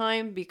this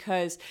time,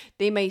 because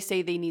they may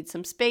say they need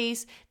some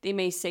space. They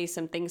may say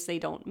some things they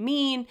don't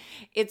mean.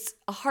 It's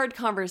a hard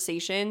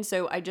conversation.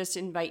 So I just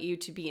invite you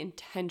to be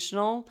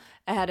intentional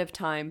ahead of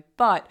time.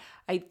 But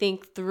I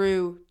think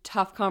through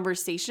tough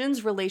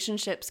conversations,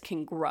 relationships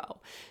can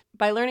grow.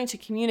 By learning to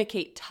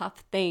communicate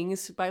tough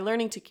things, by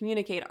learning to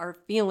communicate our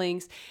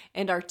feelings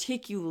and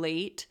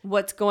articulate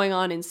what's going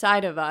on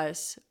inside of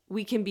us,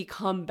 we can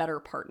become better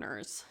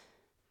partners.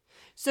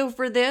 So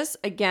for this,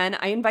 again,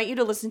 I invite you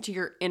to listen to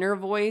your inner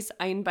voice.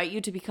 I invite you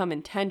to become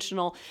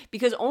intentional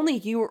because only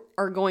you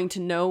are going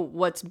to know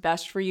what's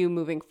best for you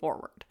moving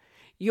forward.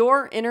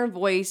 Your inner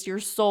voice, your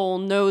soul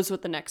knows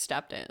what the next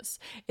step is.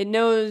 It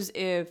knows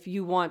if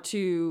you want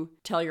to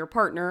tell your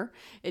partner.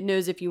 It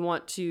knows if you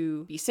want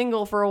to be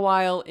single for a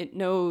while. It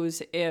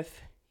knows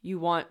if you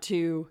want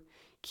to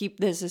keep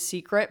this a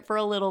secret for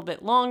a little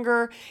bit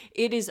longer.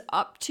 It is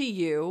up to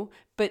you,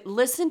 but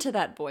listen to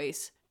that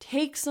voice.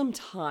 Take some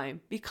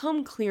time.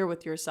 Become clear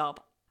with yourself.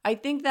 I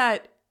think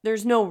that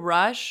there's no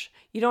rush.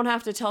 You don't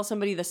have to tell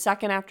somebody the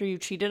second after you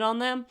cheated on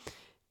them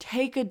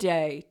take a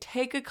day,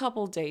 take a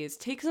couple days,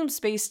 take some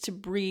space to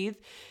breathe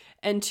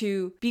and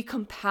to be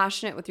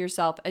compassionate with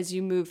yourself as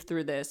you move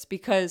through this,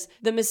 because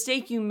the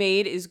mistake you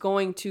made is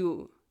going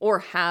to or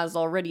has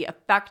already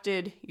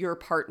affected your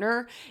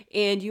partner,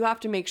 and you have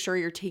to make sure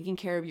you're taking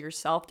care of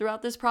yourself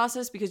throughout this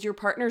process, because your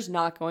partner's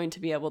not going to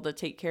be able to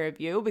take care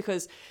of you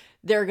because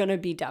they're going to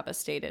be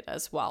devastated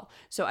as well.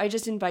 So I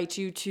just invite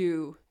you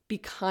to be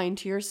kind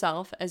to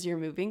yourself as you're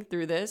moving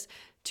through this,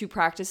 to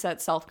practice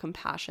that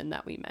self-compassion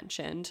that we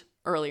mentioned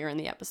earlier in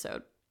the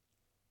episode.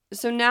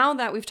 So now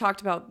that we've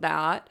talked about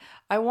that,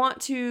 I want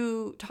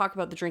to talk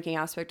about the drinking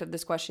aspect of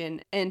this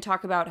question and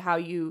talk about how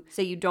you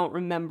say you don't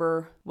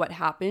remember what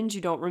happened,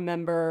 you don't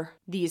remember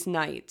these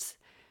nights.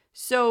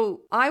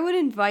 So I would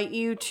invite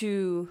you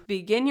to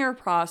begin your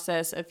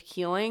process of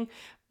healing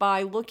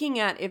by looking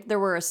at if there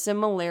were a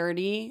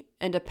similarity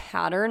and a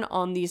pattern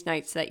on these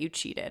nights that you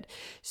cheated.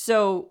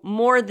 So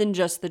more than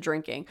just the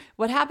drinking.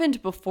 What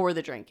happened before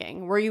the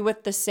drinking? Were you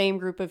with the same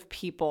group of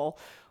people?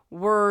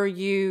 Were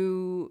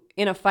you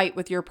in a fight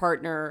with your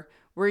partner?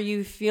 Were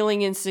you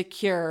feeling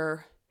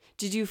insecure?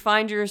 Did you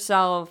find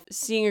yourself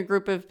seeing a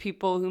group of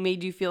people who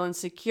made you feel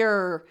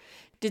insecure?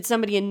 Did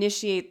somebody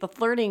initiate the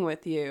flirting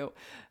with you?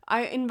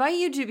 I invite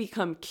you to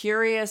become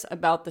curious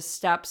about the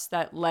steps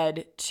that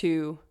led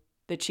to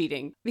the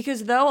cheating,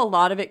 because though a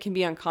lot of it can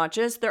be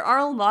unconscious, there are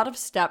a lot of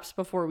steps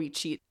before we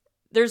cheat.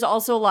 There's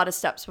also a lot of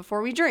steps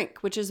before we drink,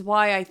 which is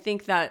why I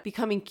think that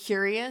becoming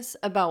curious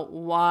about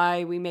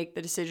why we make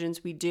the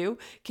decisions we do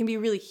can be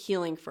really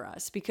healing for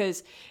us.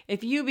 Because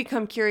if you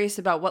become curious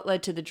about what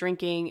led to the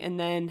drinking and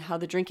then how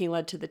the drinking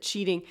led to the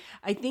cheating,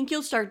 I think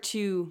you'll start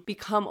to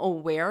become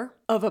aware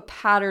of a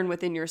pattern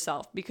within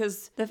yourself.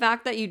 Because the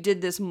fact that you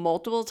did this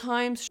multiple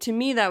times, to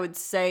me, that would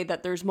say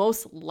that there's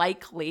most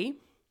likely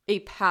a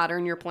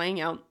pattern you're playing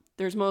out.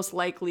 There's most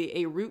likely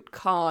a root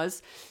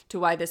cause to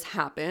why this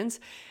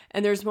happens.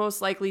 And there's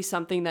most likely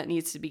something that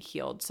needs to be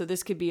healed. So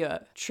this could be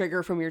a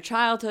trigger from your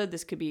childhood.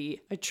 This could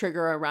be a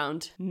trigger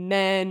around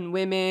men,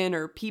 women,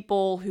 or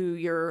people who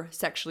you're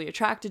sexually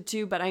attracted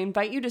to. But I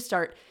invite you to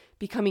start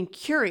becoming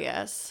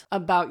curious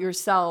about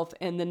yourself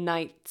and the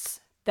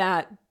nights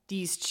that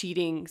these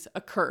cheatings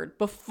occurred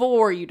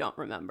before you don't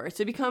remember.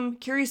 So become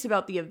curious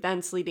about the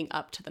events leading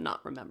up to the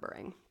not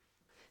remembering.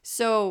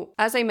 So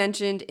as I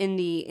mentioned in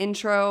the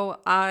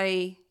intro,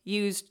 I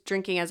used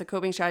drinking as a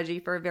coping strategy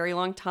for a very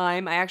long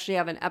time. I actually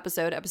have an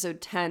episode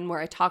 10, where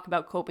I talk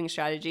about coping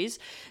strategies.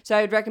 So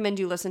I would recommend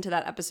you listen to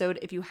that episode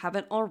if you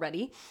haven't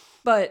already.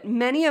 But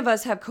many of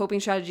us have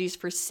coping strategies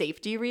for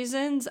safety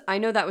reasons. I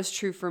know that was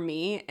true for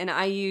me, and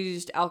I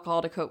used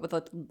alcohol to cope with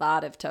a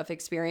lot of tough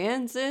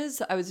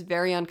experiences. I was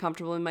very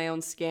uncomfortable in my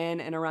own skin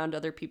and around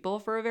other people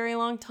for a very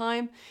long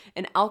time,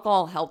 and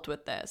alcohol helped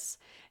with this.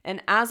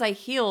 And as I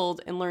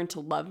healed and learned to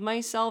love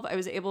myself, I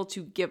was able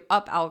to give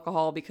up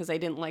alcohol because I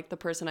didn't like the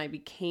person I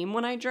became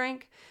when I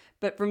drank.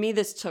 But for me,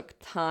 this took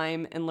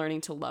time and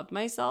learning to love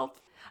myself.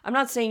 I'm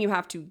not saying you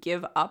have to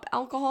give up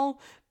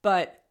alcohol,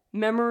 but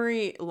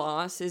memory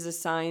loss is a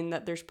sign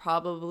that there's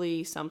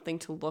probably something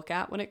to look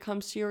at when it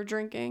comes to your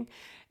drinking.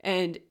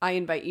 And I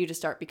invite you to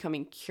start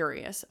becoming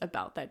curious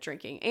about that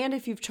drinking. And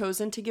if you've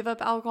chosen to give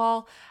up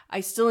alcohol, I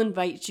still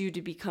invite you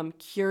to become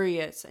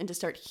curious and to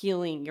start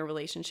healing your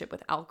relationship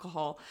with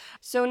alcohol.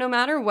 So no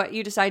matter what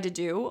you decide to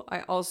do,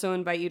 I also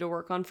invite you to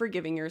work on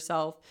forgiving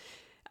yourself.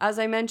 As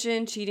I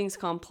mentioned, cheating's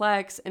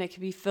complex and it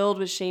can be filled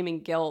with shame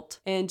and guilt.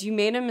 And you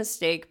made a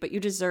mistake, but you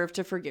deserve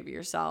to forgive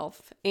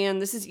yourself.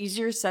 And this is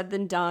easier said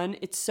than done.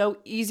 It's so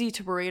easy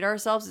to berate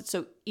ourselves. It's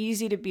so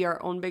easy to be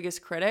our own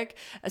biggest critic,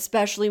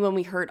 especially when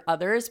we hurt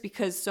others,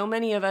 because so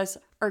many of us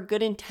are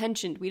good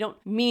intentioned. We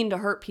don't mean to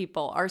hurt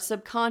people. Our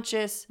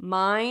subconscious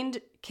mind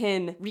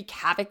can wreak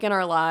havoc in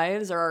our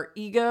lives, or our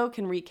ego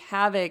can wreak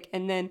havoc,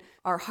 and then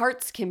our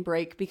hearts can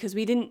break because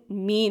we didn't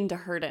mean to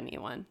hurt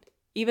anyone.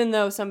 Even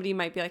though somebody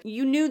might be like,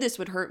 you knew this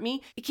would hurt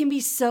me, it can be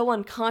so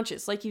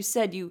unconscious. Like you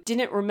said, you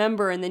didn't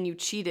remember and then you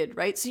cheated,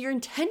 right? So your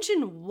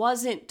intention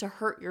wasn't to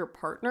hurt your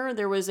partner.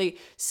 There was a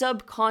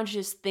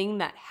subconscious thing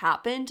that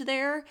happened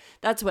there.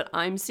 That's what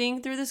I'm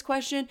seeing through this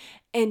question.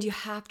 And you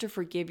have to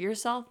forgive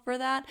yourself for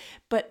that.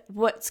 But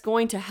what's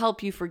going to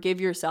help you forgive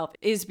yourself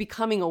is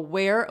becoming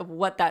aware of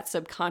what that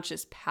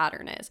subconscious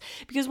pattern is.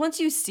 Because once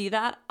you see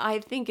that, I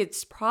think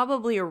it's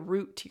probably a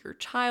root to your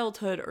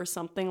childhood or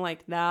something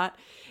like that.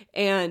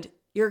 And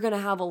you're going to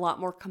have a lot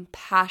more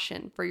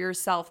compassion for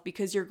yourself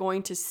because you're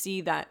going to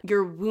see that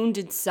your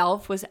wounded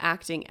self was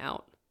acting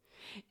out.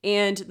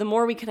 And the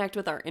more we connect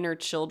with our inner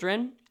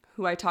children,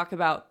 who I talk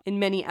about in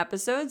many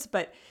episodes,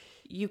 but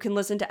you can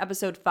listen to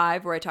episode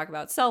 5 where I talk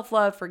about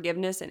self-love,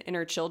 forgiveness, and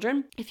inner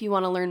children if you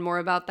want to learn more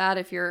about that,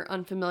 if you're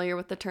unfamiliar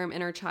with the term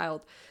inner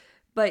child.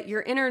 But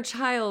your inner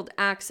child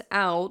acts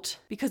out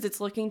because it's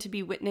looking to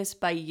be witnessed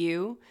by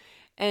you.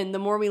 And the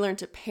more we learn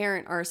to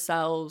parent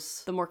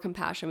ourselves, the more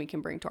compassion we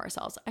can bring to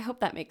ourselves. I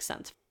hope that makes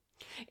sense.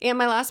 And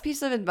my last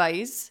piece of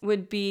advice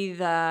would be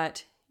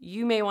that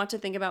you may want to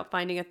think about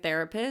finding a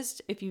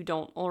therapist if you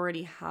don't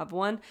already have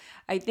one.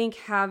 I think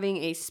having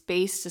a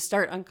space to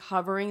start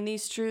uncovering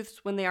these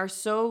truths when they are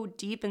so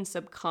deep and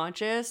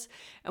subconscious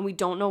and we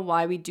don't know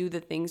why we do the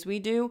things we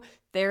do,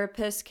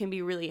 therapists can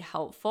be really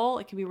helpful.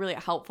 It can be really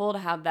helpful to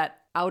have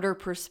that outer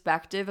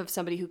perspective of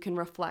somebody who can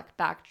reflect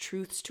back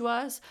truths to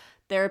us.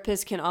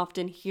 Therapists can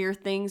often hear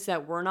things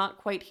that we're not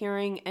quite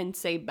hearing and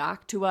say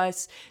back to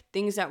us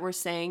things that we're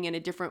saying in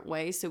a different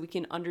way so we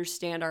can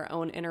understand our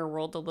own inner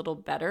world a little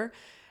better.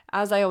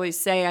 As I always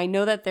say, I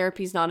know that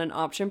therapy is not an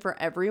option for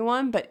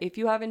everyone, but if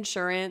you have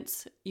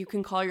insurance, you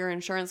can call your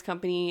insurance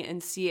company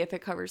and see if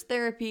it covers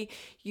therapy.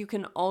 You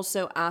can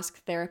also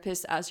ask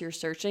therapists as you're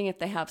searching if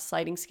they have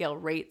sliding scale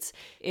rates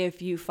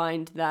if you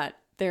find that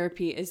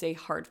therapy is a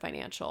hard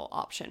financial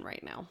option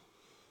right now.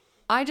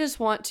 I just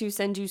want to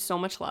send you so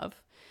much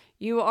love.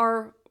 You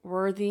are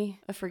worthy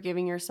of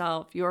forgiving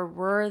yourself. You are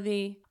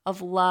worthy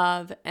of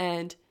love.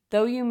 And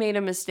though you made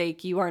a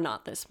mistake, you are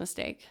not this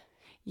mistake.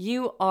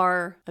 You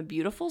are a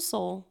beautiful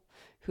soul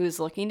who is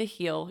looking to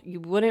heal. You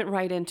wouldn't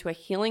write into a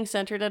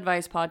healing-centered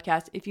advice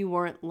podcast if you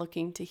weren't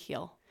looking to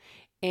heal.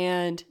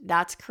 And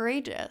that's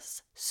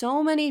courageous.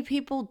 So many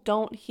people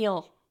don't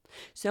heal.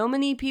 So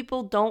many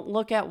people don't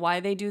look at why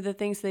they do the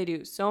things they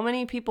do. So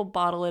many people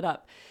bottle it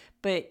up.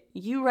 But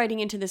you writing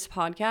into this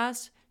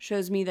podcast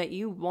shows me that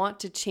you want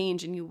to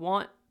change and you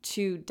want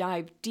to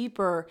dive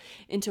deeper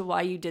into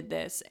why you did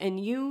this. And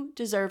you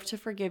deserve to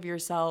forgive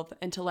yourself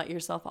and to let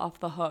yourself off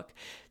the hook.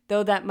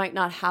 Though that might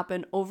not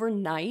happen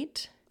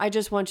overnight, I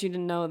just want you to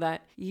know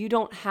that you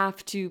don't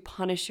have to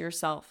punish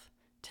yourself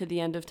to the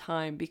end of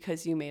time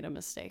because you made a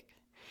mistake.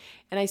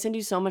 And I send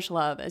you so much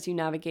love as you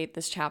navigate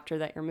this chapter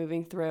that you're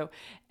moving through.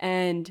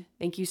 And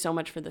thank you so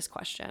much for this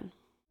question.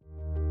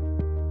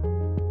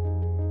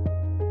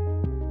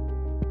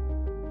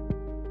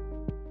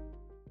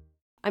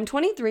 I'm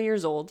 23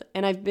 years old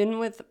and I've been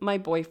with my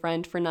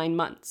boyfriend for 9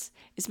 months.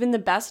 It's been the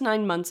best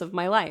 9 months of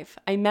my life.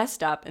 I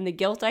messed up and the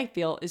guilt I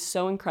feel is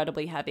so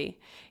incredibly heavy.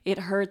 It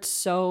hurts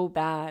so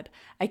bad.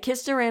 I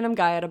kissed a random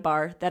guy at a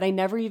bar that I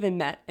never even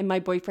met and my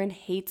boyfriend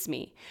hates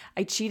me.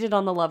 I cheated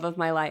on the love of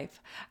my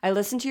life. I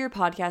listened to your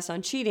podcast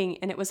on cheating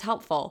and it was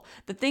helpful.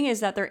 The thing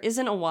is that there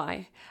isn't a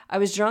why. I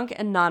was drunk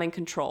and not in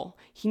control.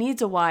 He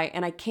needs a why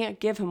and I can't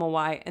give him a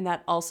why and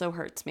that also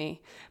hurts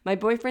me. My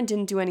boyfriend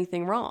didn't do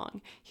anything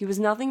wrong. He was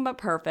nothing but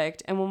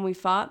perfect, and when we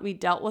fought, we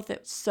dealt with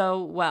it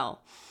so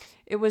well.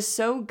 It was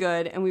so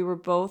good, and we were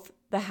both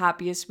the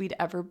happiest we'd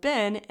ever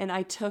been, and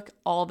I took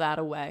all that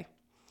away.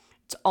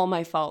 It's all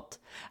my fault.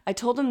 I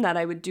told him that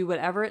I would do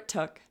whatever it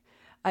took.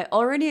 I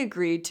already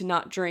agreed to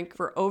not drink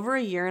for over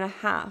 1.5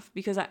 years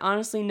because I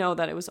honestly know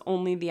that it was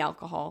only the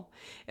alcohol.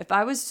 If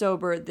I was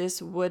sober,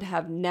 this would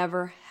have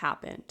never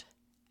happened.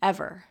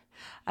 Ever.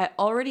 I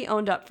already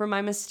owned up for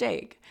my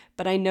mistake,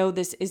 but I know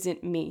this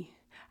isn't me.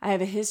 I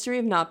have a history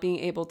of not being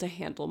able to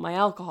handle my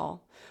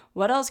alcohol.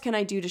 What else can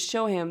I do to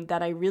show him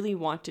that I really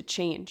want to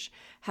change?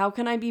 How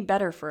can I be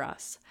better for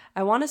us?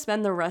 I want to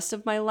spend the rest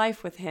of my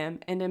life with him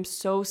and am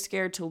so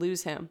scared to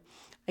lose him.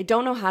 I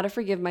don't know how to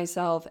forgive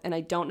myself and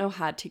I don't know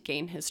how to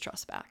gain his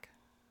trust back.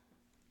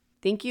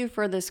 Thank you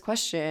for this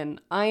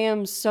question. I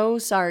am so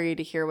sorry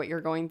to hear what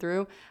you're going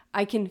through.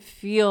 I can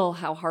feel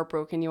how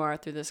heartbroken you are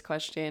through this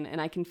question,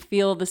 and I can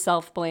feel the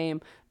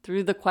self-blame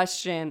through the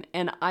question,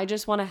 and I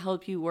just want to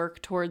help you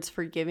work towards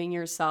forgiving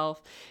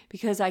yourself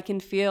because I can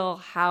feel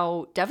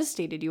how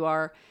devastated you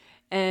are,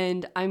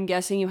 and I'm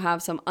guessing you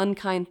have some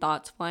unkind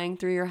thoughts flying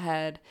through your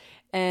head,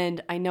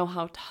 and I know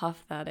how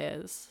tough that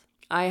is.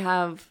 I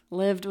have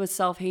lived with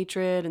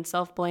self-hatred and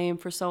self-blame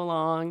for so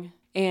long,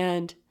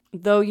 and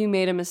though you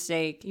made a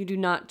mistake, you do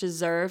not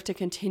deserve to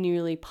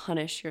continually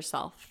punish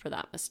yourself for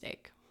that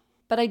mistake.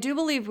 But I do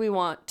believe we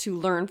want to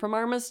learn from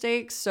our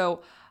mistakes,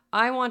 so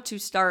I want to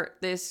start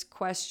this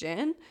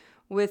question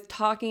with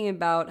talking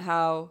about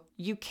how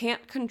you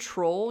can't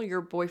control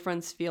your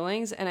boyfriend's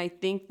feelings, and I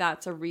think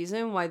that's a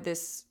reason why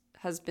this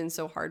has been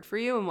so hard for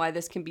you and why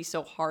this can be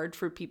so hard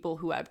for people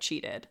who have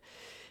cheated.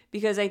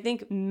 Because I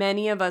think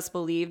many of us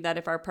believe that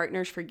if our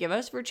partners forgive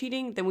us for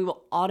cheating, then we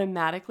will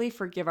automatically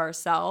forgive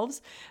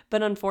ourselves.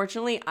 But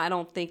unfortunately, I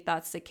don't think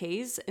that's the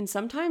case. And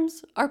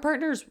sometimes our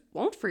partners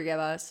won't forgive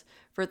us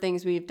for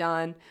things we've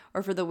done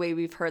or for the way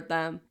we've hurt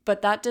them.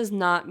 But that does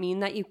not mean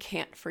that you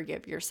can't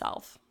forgive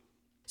yourself.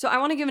 So I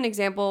want to give an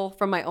example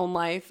from my own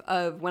life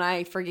of when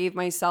I forgave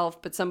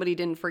myself, but somebody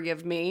didn't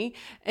forgive me,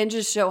 and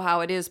just show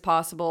how it is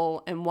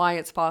possible and why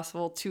it's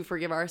possible to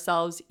forgive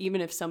ourselves,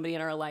 even if somebody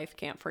in our life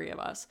can't forgive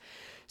us.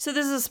 So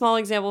this is a small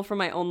example from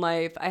my own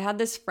life. I had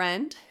this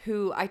friend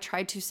who I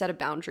tried to set a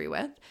boundary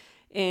with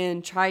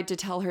and tried to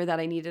tell her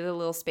that I needed a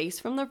little space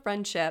from the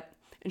friendship.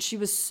 And she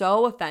was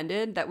so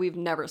offended that we've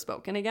never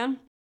spoken again.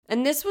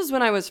 And this was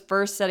when I was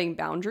first setting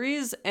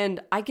boundaries.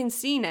 And I can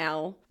see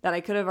now that I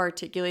could have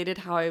articulated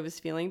how I was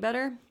feeling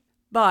better.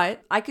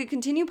 But I could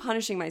continue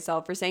punishing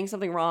myself for saying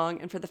something wrong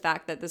and for the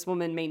fact that this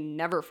woman may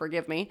never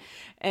forgive me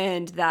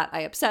and that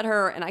I upset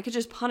her, and I could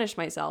just punish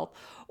myself.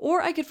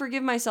 Or I could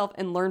forgive myself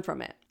and learn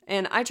from it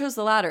And I chose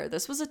the latter.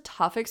 This was a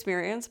tough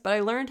experience, but I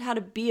learned how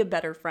to be a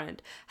better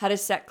friend, how to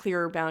set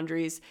clearer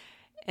boundaries,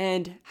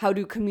 and how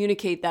to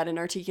communicate that and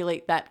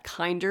articulate that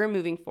kinder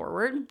moving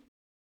forward.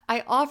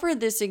 I offer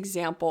this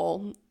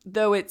example,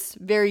 though it's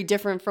very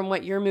different from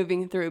what you're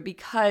moving through,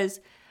 because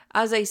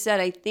as I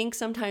said, I think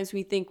sometimes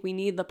we think we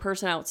need the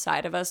person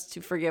outside of us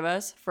to forgive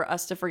us, for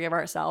us to forgive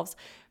ourselves,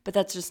 but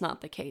that's just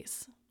not the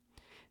case.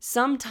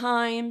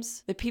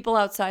 Sometimes the people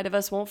outside of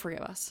us won't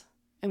forgive us,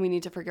 and we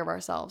need to forgive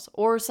ourselves.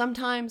 Or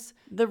sometimes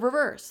the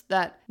reverse,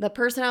 that the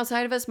person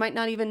outside of us might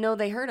not even know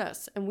they hurt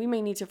us, and we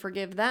may need to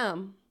forgive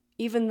them,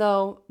 even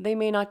though they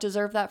may not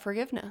deserve that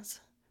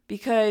forgiveness.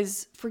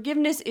 Because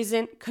forgiveness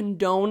isn't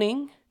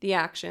condoning the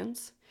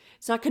actions.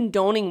 It's not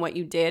condoning what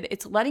you did.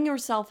 It's letting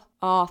yourself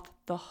off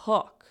the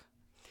hook.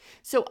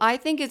 So I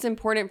think it's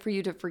important for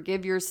you to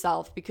forgive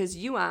yourself because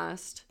you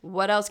asked,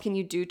 what else can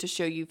you do to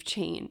show you've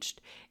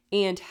changed?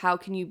 And how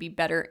can you be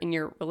better in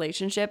your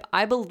relationship?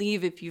 I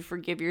believe if you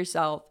forgive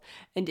yourself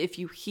and if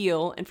you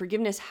heal, and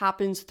forgiveness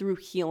happens through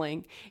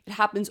healing, it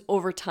happens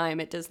over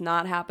time. It does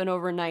not happen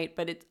overnight,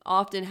 but it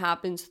often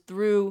happens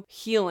through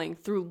healing,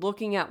 through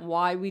looking at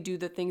why we do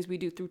the things we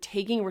do, through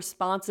taking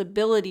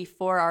responsibility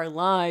for our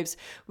lives.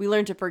 We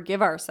learn to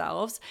forgive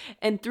ourselves.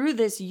 And through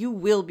this, you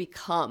will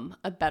become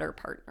a better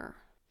partner.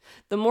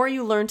 The more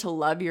you learn to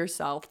love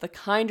yourself, the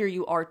kinder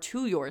you are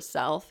to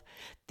yourself,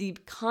 the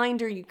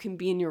kinder you can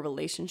be in your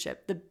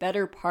relationship, the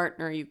better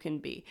partner you can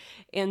be.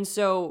 And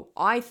so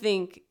I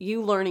think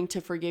you learning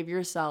to forgive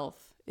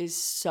yourself is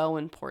so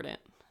important.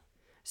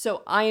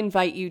 So I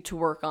invite you to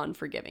work on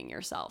forgiving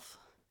yourself.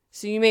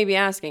 So you may be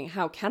asking,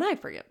 how can I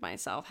forgive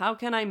myself? How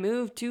can I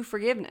move to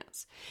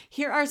forgiveness?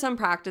 Here are some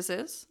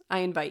practices I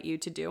invite you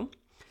to do.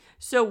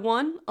 So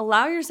 1,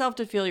 allow yourself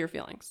to feel your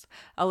feelings.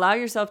 Allow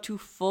yourself to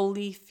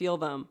fully feel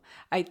them.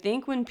 I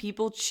think when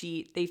people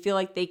cheat, they feel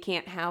like they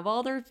can't have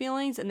all their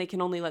feelings and they can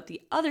only let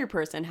the other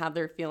person have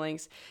their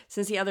feelings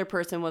since the other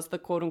person was the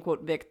quote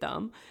unquote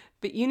victim.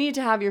 But you need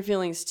to have your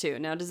feelings too.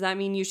 Now, does that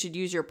mean you should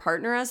use your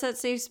partner as that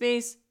safe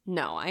space?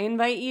 No, I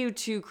invite you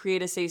to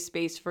create a safe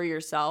space for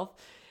yourself,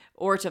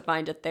 or to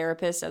find a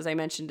therapist, as I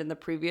mentioned in the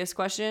previous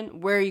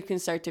question, where you can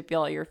start to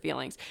feel your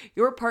feelings.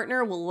 Your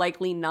partner will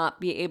likely not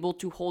be able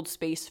to hold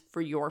space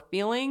for your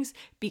feelings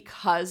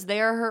because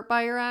they are hurt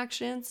by your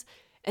actions,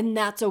 and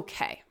that's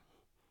okay.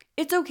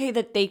 It's okay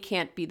that they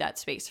can't be that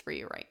space for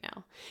you right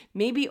now.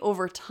 Maybe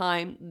over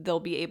time they'll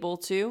be able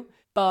to,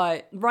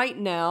 but right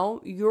now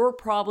you're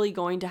probably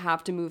going to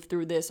have to move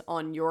through this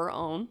on your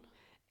own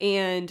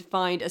and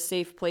find a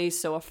safe place,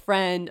 so a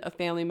friend, a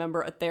family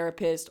member, a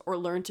therapist, or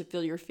learn to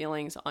feel your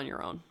feelings on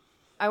your own.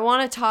 I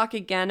want to talk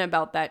again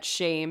about that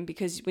shame,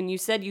 because when you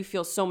said you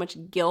feel so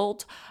much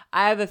guilt,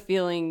 I have a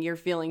feeling you're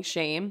feeling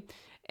shame.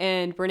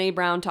 And Brené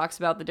Brown talks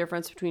about the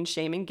difference between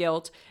shame and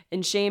guilt.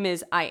 And shame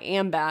is, I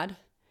am bad.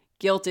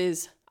 Guilt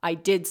is, I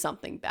did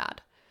something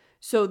bad.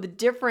 So the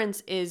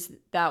difference is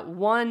that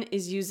one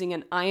is using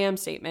an I am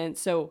statement.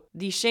 So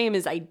the shame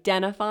is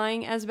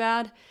identifying as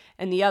bad,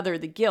 and the other,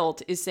 the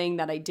guilt, is saying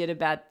that I did a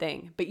bad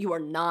thing, but you are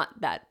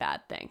not that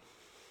bad thing.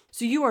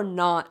 So you are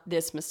not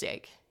this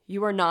mistake.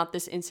 You are not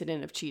this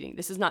incident of cheating.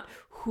 This is not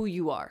who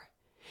you are.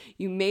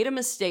 You made a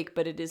mistake,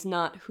 but it is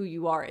not who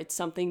you are. It's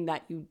something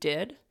that you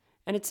did,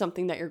 and it's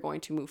something that you're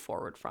going to move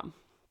forward from.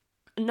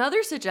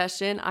 Another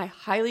suggestion I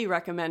highly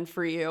recommend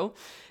for you,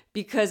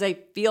 because I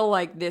feel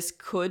like this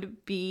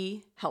could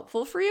be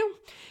helpful for you,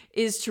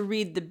 is to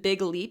read The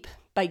Big Leap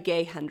by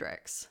Gay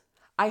Hendricks.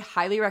 I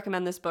highly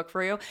recommend this book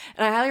for you,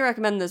 and I highly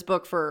recommend this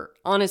book for,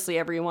 honestly,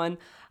 everyone.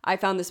 I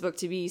found this book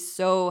to be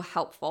so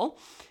helpful.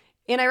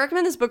 And I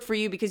recommend this book for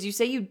you because you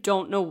say you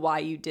don't know why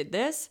you did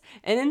this.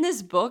 And in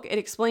this book, it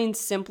explains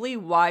simply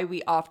why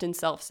we often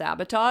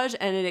self-sabotage,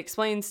 and it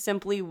explains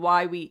simply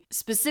why we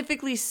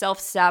specifically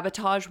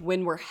self-sabotage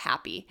when we're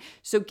happy.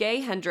 So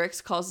Gay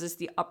Hendricks calls this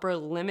the upper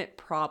limit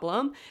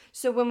problem.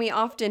 So when we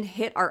often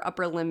hit our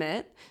upper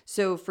limit,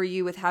 so for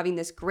you with having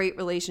this great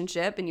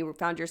relationship and you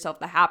found yourself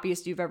the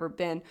happiest you've ever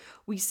been,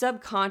 we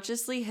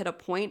subconsciously hit a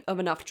point of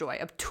enough joy,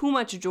 of too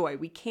much joy.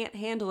 We can't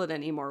handle it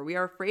anymore. We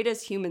are afraid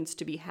as humans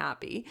to be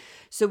happy.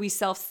 So we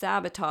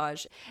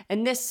self-sabotage.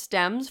 And this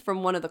stems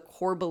from one of the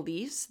core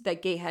beliefs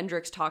that Gay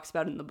Hendricks talks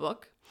about in the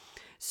book.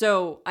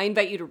 So I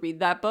invite you to read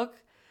that book.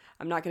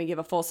 I'm not going to give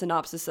a full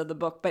synopsis of the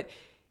book, but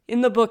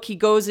in the book, he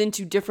goes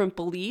into different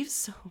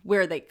beliefs,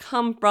 where they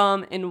come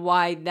from, and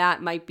why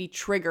that might be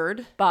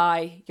triggered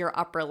by your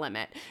upper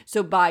limit.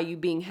 So by you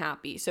being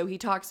happy. So he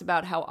talks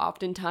about how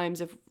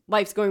oftentimes if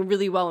life's going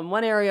really well in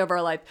one area of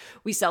our life,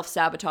 we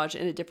self-sabotage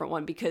in a different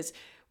one because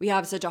we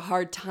have such a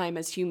hard time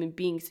as human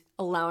beings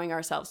allowing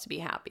ourselves to be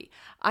happy.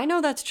 I know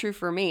that's true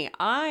for me.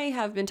 I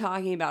have been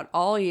talking about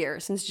all year,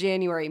 since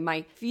January,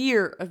 my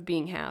fear of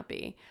being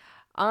happy.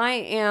 I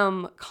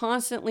am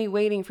constantly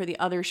waiting for the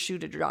other shoe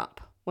to drop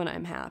when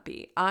I'm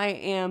happy. I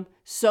am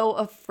so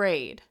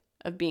afraid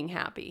of being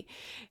happy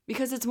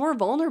because it's more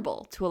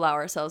vulnerable to allow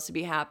ourselves to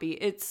be happy.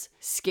 It's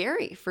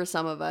scary for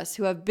some of us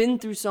who have been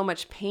through so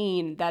much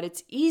pain that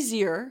it's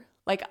easier.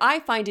 Like,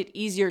 I find it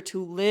easier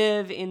to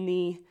live in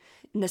the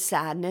and the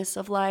sadness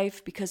of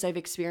life because I've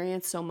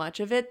experienced so much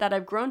of it that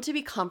I've grown to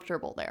be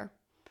comfortable there.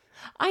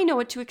 I know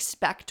what to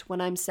expect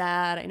when I'm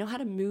sad. I know how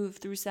to move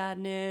through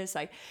sadness.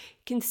 I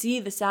can see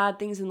the sad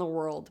things in the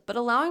world, but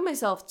allowing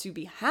myself to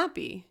be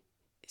happy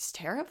is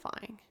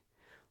terrifying.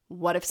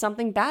 What if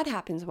something bad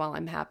happens while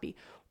I'm happy?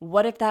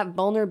 What if that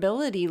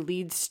vulnerability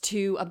leads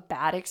to a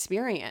bad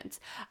experience?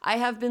 I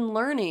have been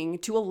learning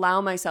to allow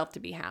myself to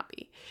be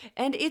happy,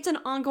 and it's an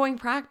ongoing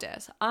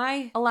practice.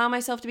 I allow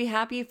myself to be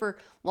happy for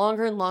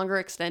longer and longer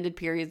extended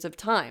periods of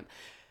time,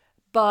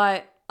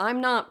 but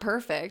I'm not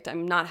perfect.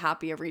 I'm not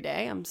happy every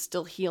day. I'm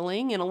still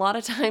healing. And a lot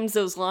of times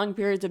those long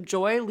periods of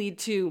joy lead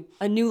to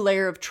a new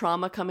layer of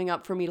trauma coming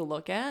up for me to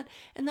look at.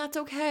 And that's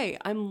okay.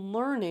 I'm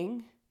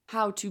learning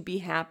how to be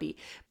happy.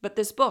 But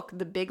this book,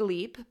 The Big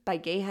Leap by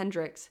Gay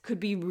Hendricks, could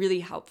be really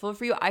helpful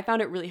for you. I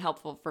found it really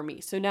helpful for me.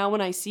 So now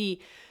when I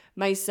see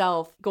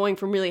myself going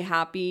from really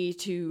happy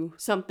to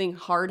something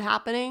hard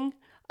happening,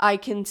 I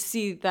can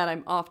see that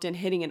I'm often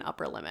hitting an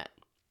upper limit.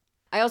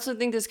 I also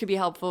think this could be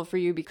helpful for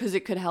you because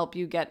it could help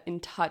you get in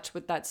touch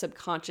with that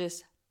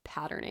subconscious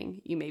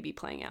patterning you may be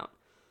playing out.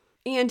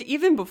 And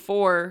even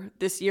before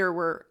this year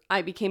where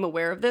I became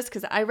aware of this,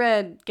 because I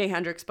read Gay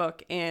Hendricks'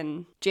 book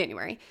in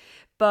January,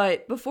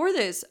 but before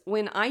this,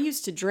 when I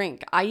used to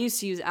drink, I used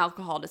to use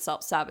alcohol to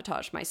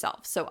self-sabotage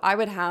myself. So I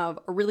would have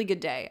a really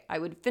good day. I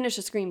would finish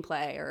a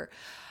screenplay, or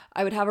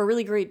I would have a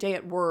really great day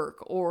at work,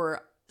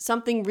 or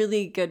something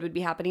really good would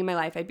be happening in my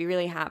life. I'd be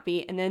really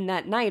happy. And then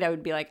that night I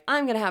would be like,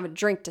 I'm going to have a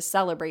drink to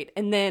celebrate.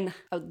 And then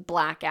I would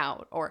black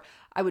out, or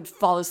I would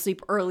fall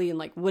asleep early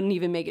and wouldn't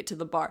even make it to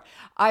the bar.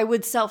 I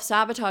would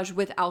self-sabotage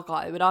with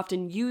alcohol. I would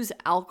often use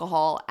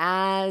alcohol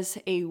as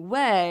a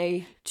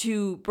way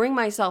to bring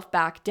myself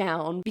back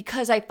down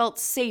because I felt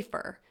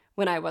safer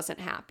when I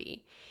wasn't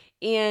happy.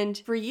 And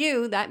for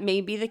you, that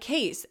may be the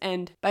case.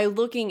 And by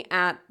looking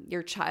at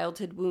your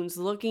childhood wounds,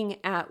 looking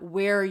at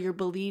where your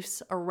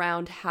beliefs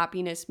around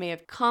happiness may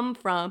have come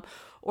from,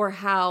 or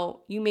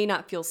how you may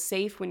not feel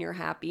safe when you're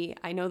happy,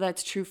 I know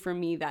that's true for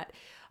me, that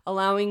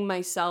allowing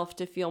myself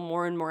to feel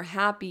more and more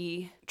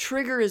happy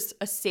triggers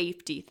a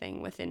safety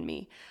thing within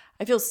me.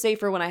 I feel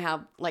safer when I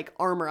have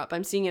armor up.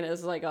 I'm seeing it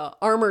as a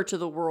armor to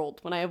the world,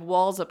 when I have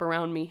walls up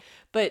around me.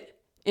 But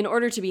in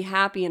order to be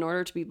happy, in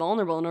order to be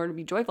vulnerable, in order to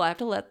be joyful, I have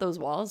to let those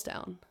walls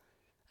down.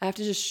 I have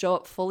to just show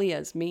up fully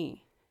as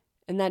me.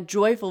 And that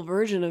joyful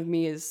version of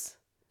me is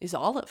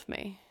all of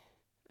me.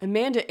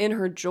 Amanda in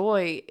her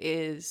joy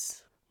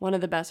is one of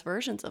the best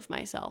versions of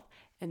myself,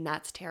 and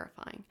that's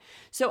terrifying.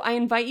 So I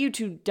invite you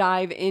to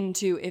dive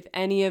into if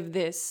any of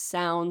this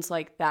sounds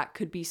like that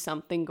could be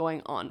something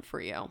going on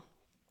for you.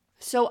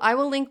 So I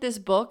will link this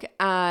book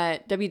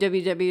at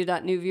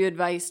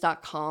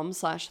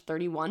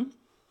www.newviewadvice.com/31.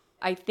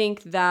 I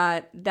think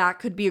that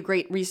could be a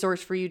great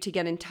resource for you to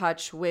get in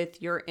touch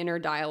with your inner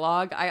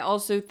dialogue. I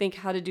also think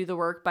How to Do the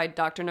Work by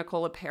Dr.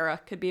 Nicole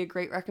LePera could be a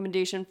great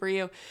recommendation for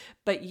you.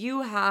 But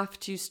you have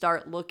to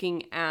start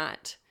looking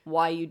at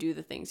why you do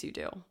the things you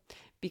do.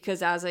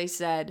 Because as I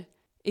said,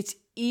 it's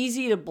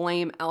easy to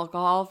blame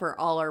alcohol for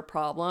all our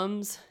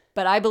problems.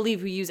 But I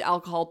believe we use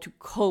alcohol to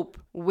cope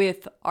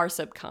with our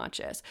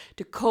subconscious,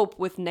 to cope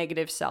with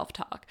negative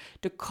self-talk,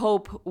 to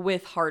cope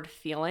with hard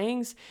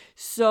feelings.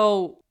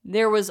 So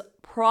there was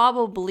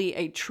probably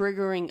a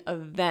triggering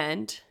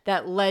event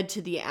that led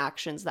to the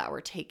actions that were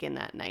taken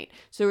that night.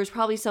 So there was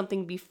probably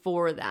something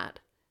before that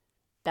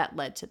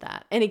led to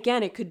that. And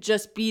again, it could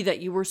just be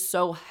that you were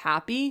so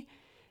happy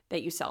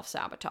that you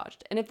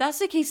self-sabotaged. And if that's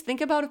the case, think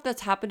about if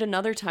that's happened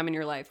another time in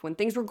your life when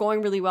things were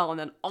going really well and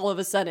then all of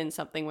a sudden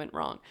something went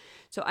wrong.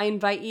 So I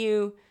invite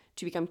you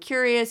to become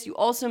curious. You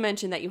also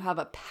mentioned that you have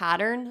a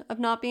pattern of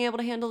not being able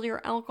to handle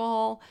your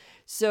alcohol.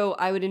 So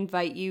I would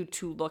invite you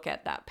to look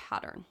at that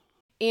pattern.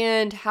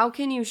 And how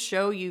can you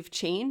show you've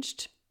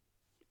changed?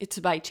 It's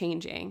by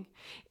changing.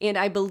 And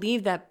I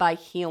believe that by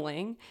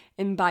healing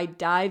and by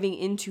diving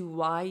into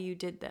why you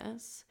did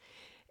this,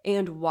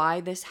 and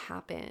why this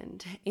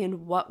happened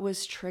and what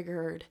was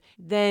triggered,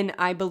 then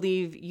I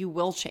believe you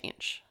will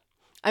change.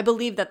 I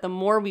believe that the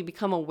more we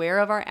become aware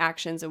of our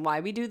actions and why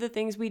we do the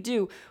things we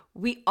do,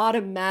 we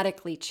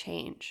automatically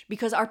change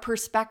because our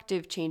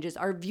perspective changes,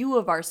 our view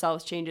of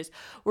ourselves changes.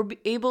 We're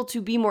able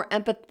to be more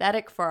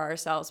empathetic for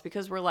ourselves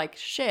because we're like,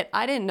 shit,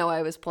 I didn't know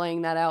I was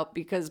playing that out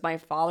because my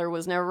father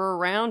was never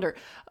around, or,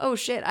 oh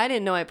shit, I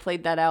didn't know I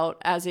played that out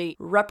as a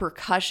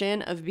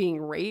repercussion of being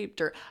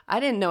raped, or I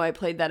didn't know I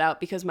played that out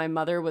because my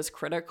mother was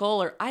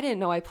critical, or I didn't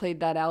know I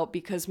played that out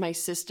because my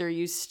sister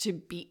used to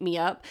beat me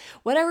up,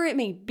 whatever it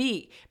may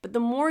be. But the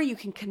more you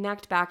can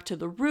connect back to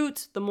the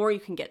roots, the more you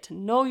can get to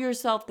know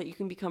yourself, that you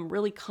can become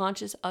really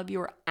conscious of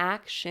your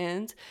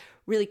actions,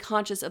 really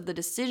conscious of the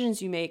decisions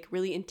you make,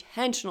 really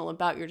intentional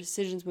about your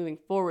decisions moving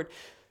forward,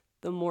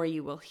 the more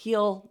you will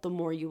heal, the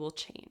more you will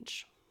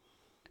change.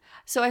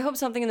 So I hope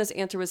something in this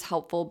answer was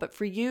helpful, but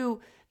for you,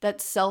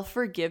 that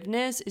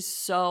self-forgiveness is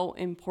so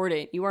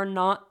important. You are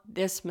not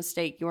this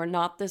mistake. You are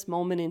not this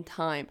moment in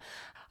time.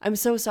 I'm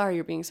so sorry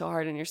you're being so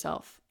hard on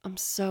yourself. I'm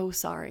so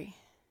sorry.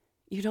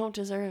 You don't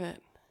deserve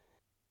it.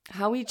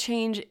 How we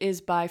change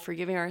is by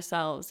forgiving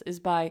ourselves, is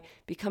by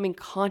becoming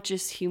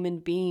conscious human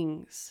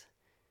beings.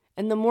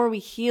 And the more we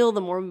heal,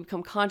 the more we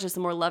become conscious, the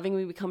more loving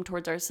we become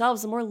towards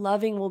ourselves, the more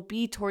loving we'll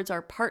be towards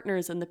our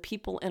partners and the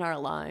people in our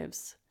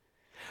lives.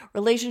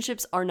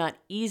 Relationships are not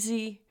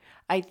easy.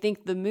 I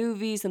think the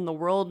movies and the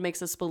world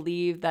makes us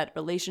believe that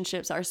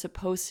relationships are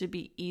supposed to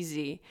be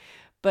easy,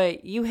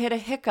 but you hit a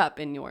hiccup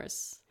in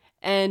yours,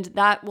 and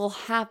that will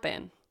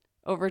happen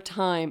over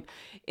time.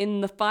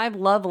 In the 5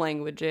 love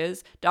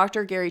languages,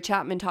 Dr. Gary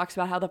Chapman talks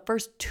about how the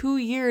first 2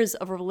 years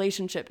of a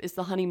relationship is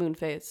the honeymoon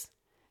phase.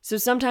 So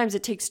sometimes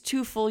it takes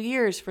 2 full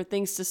years for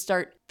things to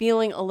start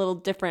feeling a little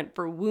different,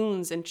 for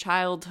wounds and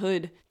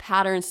childhood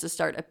patterns to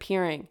start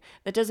appearing.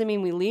 That doesn't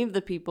mean we leave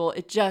the people.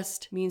 It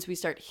just means we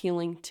start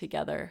healing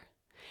together.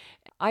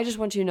 I just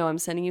want you to know I'm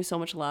sending you so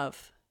much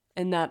love,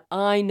 and that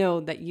I know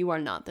that you are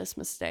not this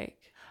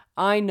mistake.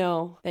 I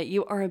know that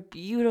you are a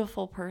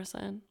beautiful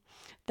person,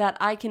 that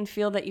I can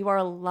feel that you are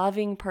a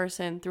loving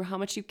person through how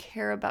much you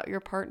care about your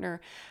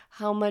partner,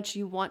 how much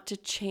you want to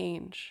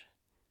change.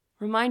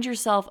 Remind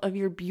yourself of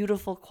your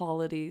beautiful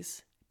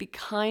qualities. Be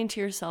kind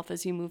to yourself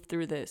as you move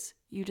through this.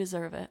 You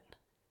deserve it.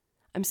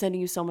 I'm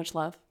sending you so much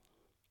love.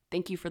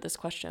 Thank you for this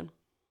question.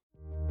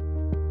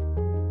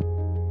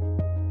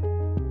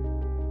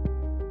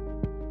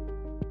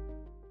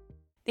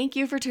 Thank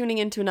you for tuning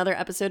in to another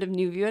episode of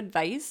New View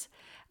Advice.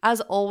 As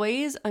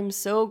always, I'm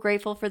so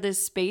grateful for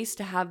this space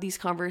to have these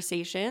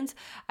conversations.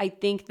 I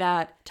think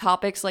that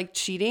topics like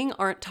cheating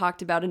aren't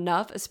talked about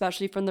enough,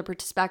 especially from the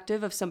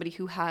perspective of somebody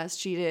who has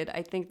cheated.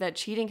 I think that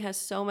cheating has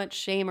so much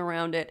shame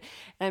around it,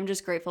 and I'm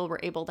just grateful we're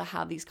able to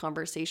have these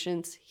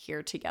conversations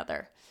here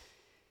together.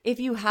 If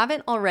you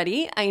haven't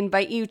already, I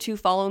invite you to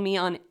follow me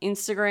on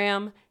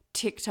Instagram,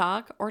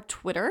 TikTok, or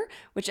Twitter,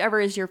 whichever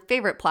is your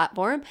favorite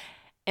platform.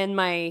 And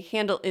my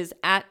handle is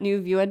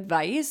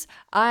 @NewViewAdvice.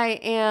 I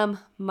am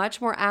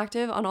much more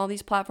active on all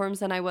these platforms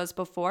than I was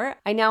before.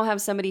 I now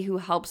have somebody who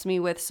helps me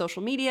with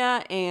social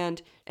media,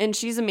 and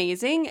she's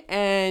amazing.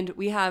 And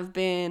we have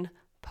been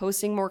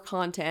posting more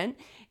content.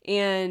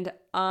 And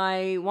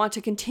I want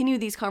to continue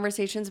these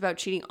conversations about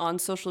cheating on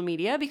social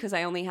media because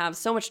I only have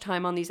so much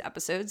time on these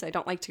episodes. I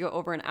don't like to go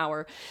over an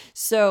hour.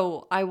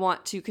 So I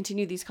want to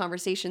continue these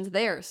conversations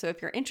there. So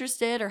if you're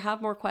interested or have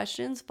more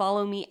questions,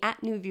 follow me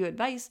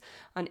 @NewViewAdvice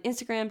on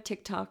Instagram,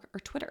 TikTok, or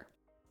Twitter.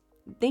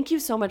 Thank you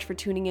so much for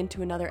tuning in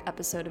to another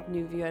episode of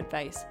New View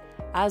Advice.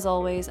 As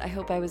always, I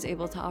hope I was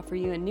able to offer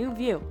you a new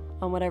view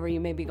on whatever you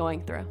may be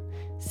going through.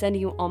 Sending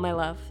you all my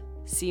love.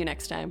 See you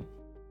next time.